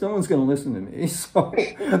Christ, no one's going to listen to me.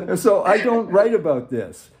 So I don't write about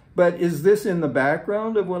this. But is this in the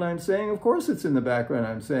background of what I'm saying? Of course it's in the background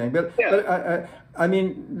I'm saying. But I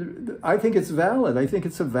mean, I think it's valid. I think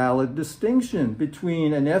it's a valid distinction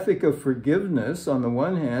between an ethic of forgiveness on the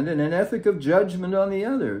one hand and an ethic of judgment on the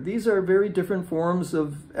other. These are very different forms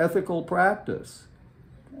of ethical practice.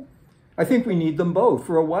 I think we need them both.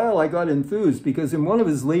 For a while I got enthused because in one of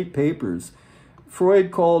his late papers,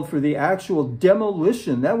 Freud called for the actual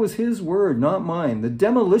demolition, that was his word, not mine. The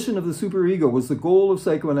demolition of the superego was the goal of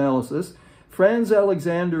psychoanalysis. Franz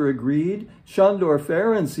Alexander agreed. Sándor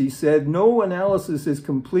Ferenczi said no analysis is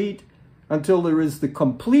complete until there is the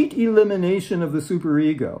complete elimination of the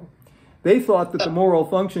superego. They thought that the moral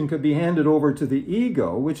function could be handed over to the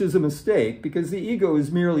ego, which is a mistake because the ego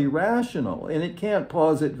is merely rational and it can't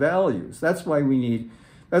posit values. That's why we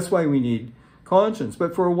need conscience.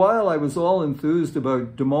 But for a while I was all enthused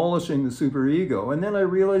about demolishing the superego, and then I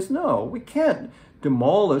realized no, we can't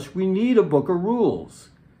demolish. We need a book of rules.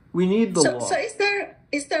 We need the law. So is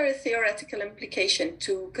there a theoretical implication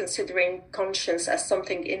to considering conscience as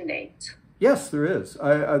something innate? Yes, there is.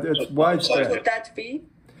 It's widespread. What would that be?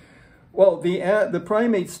 Well, the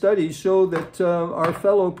primate studies show that our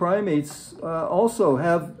fellow primates also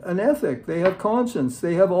have an ethic. They have conscience.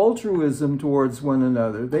 They have altruism towards one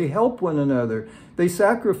another. They help one another. They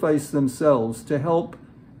sacrifice themselves to help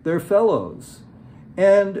their fellows.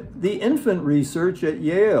 And the infant research at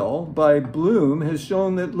Yale by Bloom has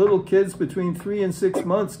shown that little kids between 3 and 6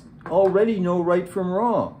 months already know right from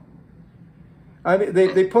wrong. I mean,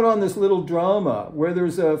 they put on this little drama where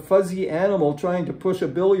there's a fuzzy animal trying to push a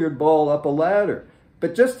billiard ball up a ladder.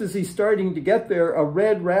 But just as he's starting to get there, a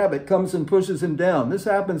red rabbit comes and pushes him down. This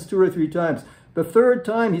happens 2 or 3 times. The third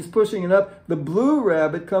time he's pushing it up, the blue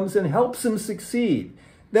rabbit comes and helps him succeed.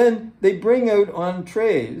 Then they bring out on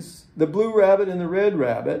trays the blue rabbit and the red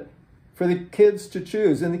rabbit for the kids to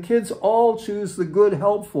choose. And the kids all choose the good,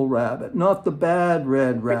 helpful rabbit, not the bad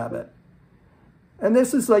red rabbit. And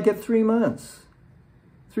this is like at 3 months,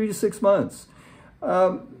 3 to 6 months,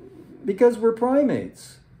 because we're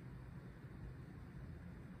primates.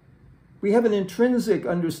 We have an intrinsic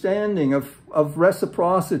understanding of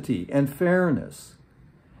reciprocity and fairness.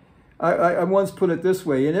 I once put it this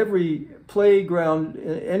way: in every playground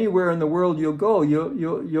anywhere in the world you'll go,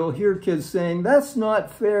 you'll hear kids saying, "That's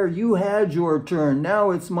not fair. You had your turn.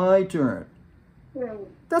 Now it's my turn."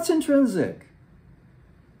 That's intrinsic.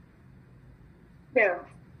 Yeah,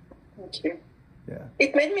 thank you. Yeah.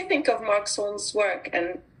 It made me think of Mark's own work,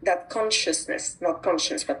 and that consciousness, not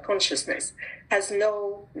conscience, but consciousness, has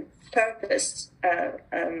no purpose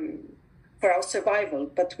for our survival,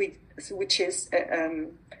 but which is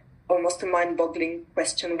almost a mind-boggling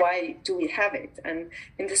question: why do we have it? And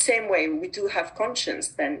in the same way, we do have conscience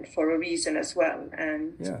then for a reason as well.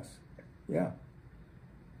 And yes, yeah,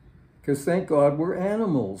 because thank God we're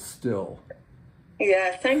animals still.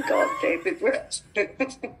 Yeah, thank God, David.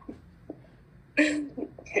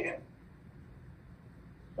 Yeah.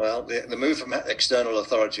 Well, the move from external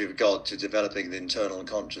authority of God to developing the internal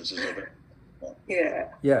conscience is a bit. Yeah.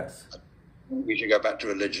 Yes. We should go back to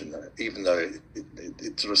religion, even though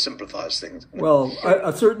it sort of simplifies things. Well,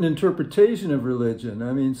 a certain interpretation of religion.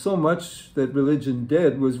 I mean, so much that religion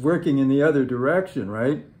did was working in the other direction,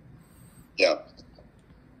 right? Yeah.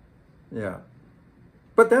 Yeah.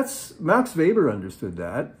 But that's, Max Weber understood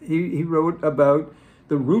that. He wrote about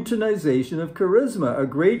the routinization of charisma. A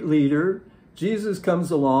great leader, Jesus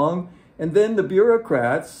comes along, and then the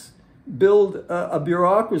bureaucrats build a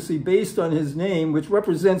bureaucracy based on his name, which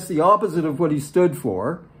represents the opposite of what he stood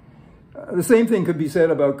for. The same thing could be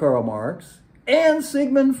said about Karl Marx and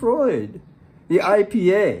Sigmund Freud, the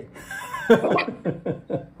IPA.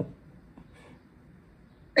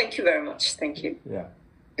 Thank you very much. Thank you. Yeah.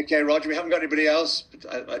 Okay, Roger, we haven't got anybody else.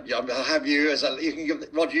 I'll have you as you can give.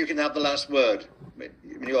 Roger, you can have the last word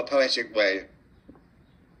in your poetic way.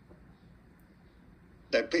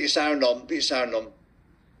 No, put your sound on. Put your sound on.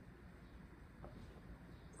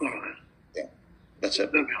 All right. Yeah, that's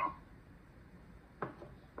it. There we are.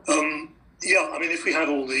 Yeah, I mean, if we have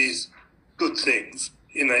all these good things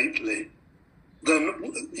innately, then,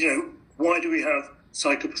 why do we have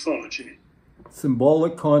psychopathology?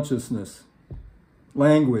 Symbolic consciousness.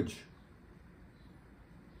 Language.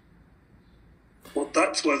 Well,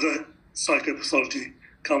 that's where the psychopathology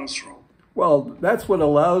comes from. Well, that's what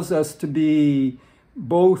allows us to be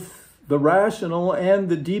both the rational and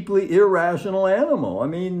the deeply irrational animal. I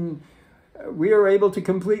mean, we are able to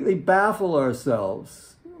completely baffle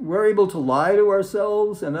ourselves. We're able to lie to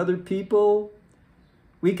ourselves and other people.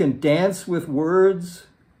 We can dance with words.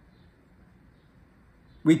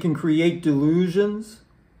 We can create delusions.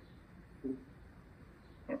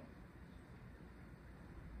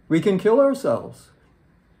 We can kill ourselves.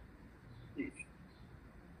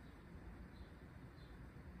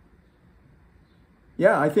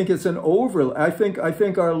 Yeah, I think it's an I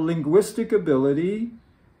think our linguistic ability,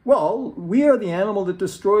 well, we are the animal that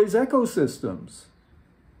destroys ecosystems.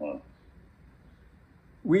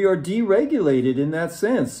 We are deregulated in that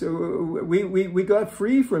sense. We got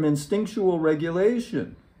free from instinctual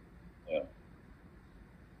regulation. Yeah.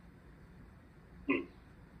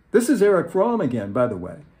 This is Erich Fromm again, by the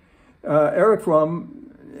way. Erich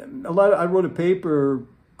Fromm, I wrote a paper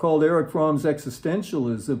called Erich Fromm's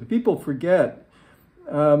Existentialism. People forget.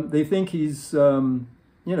 They think he's, a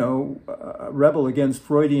rebel against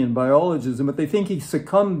Freudian biologism, but they think he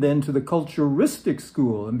succumbed then to the culturistic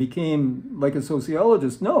school and became like a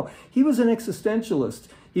sociologist. No, he was an existentialist.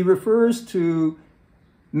 He refers to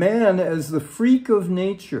man as the freak of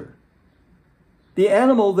nature, the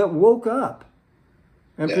animal that woke up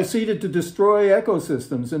and proceeded to destroy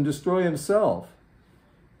ecosystems and destroy himself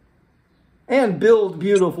and build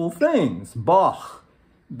beautiful things. Bach,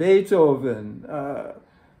 Beethoven.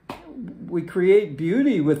 We create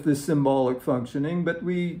beauty with this symbolic functioning, but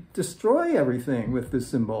we destroy everything with this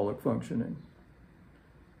symbolic functioning.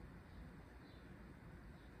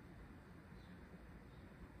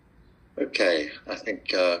 Okay, I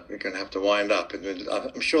think we're going to have to wind up.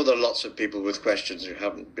 I'm sure there are lots of people with questions who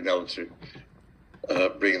haven't been able to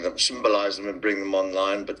symbolize them and bring them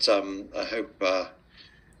online, but I hope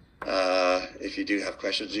if you do have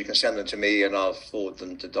questions, you can send them to me and I'll forward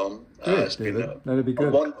them to Don. Good, David. That'd be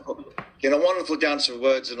good. Wonderful dance of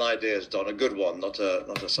words and ideas, Don. A good one, not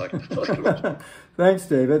a psychological one. Thanks,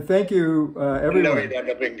 David. Thank you, everyone. No, we don't have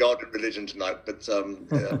to bring God and religion tonight, but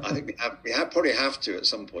I think we probably have to at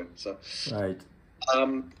some point. So. Right.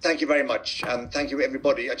 Thank you very much, and thank you,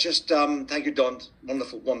 everybody. Thank you, Don.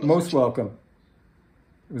 Wonderful. Most welcome.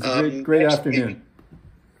 It was a great afternoon. Week,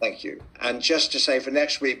 thank you. And just to say, for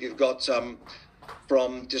next week, you've got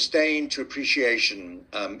from disdain to appreciation,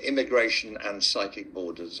 immigration and psychic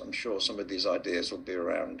borders. I'm sure some of these ideas will be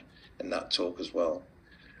around in that talk as well.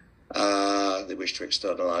 They wish to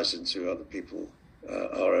externalize into other people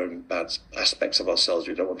our own bad aspects of ourselves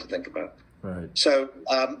we don't want to think about. Right. So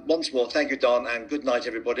once more, thank you, Don, and good night,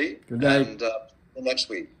 everybody. Good night. And next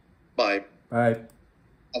week. Bye. Bye.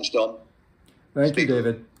 Thanks, Don. Thank you,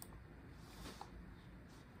 David.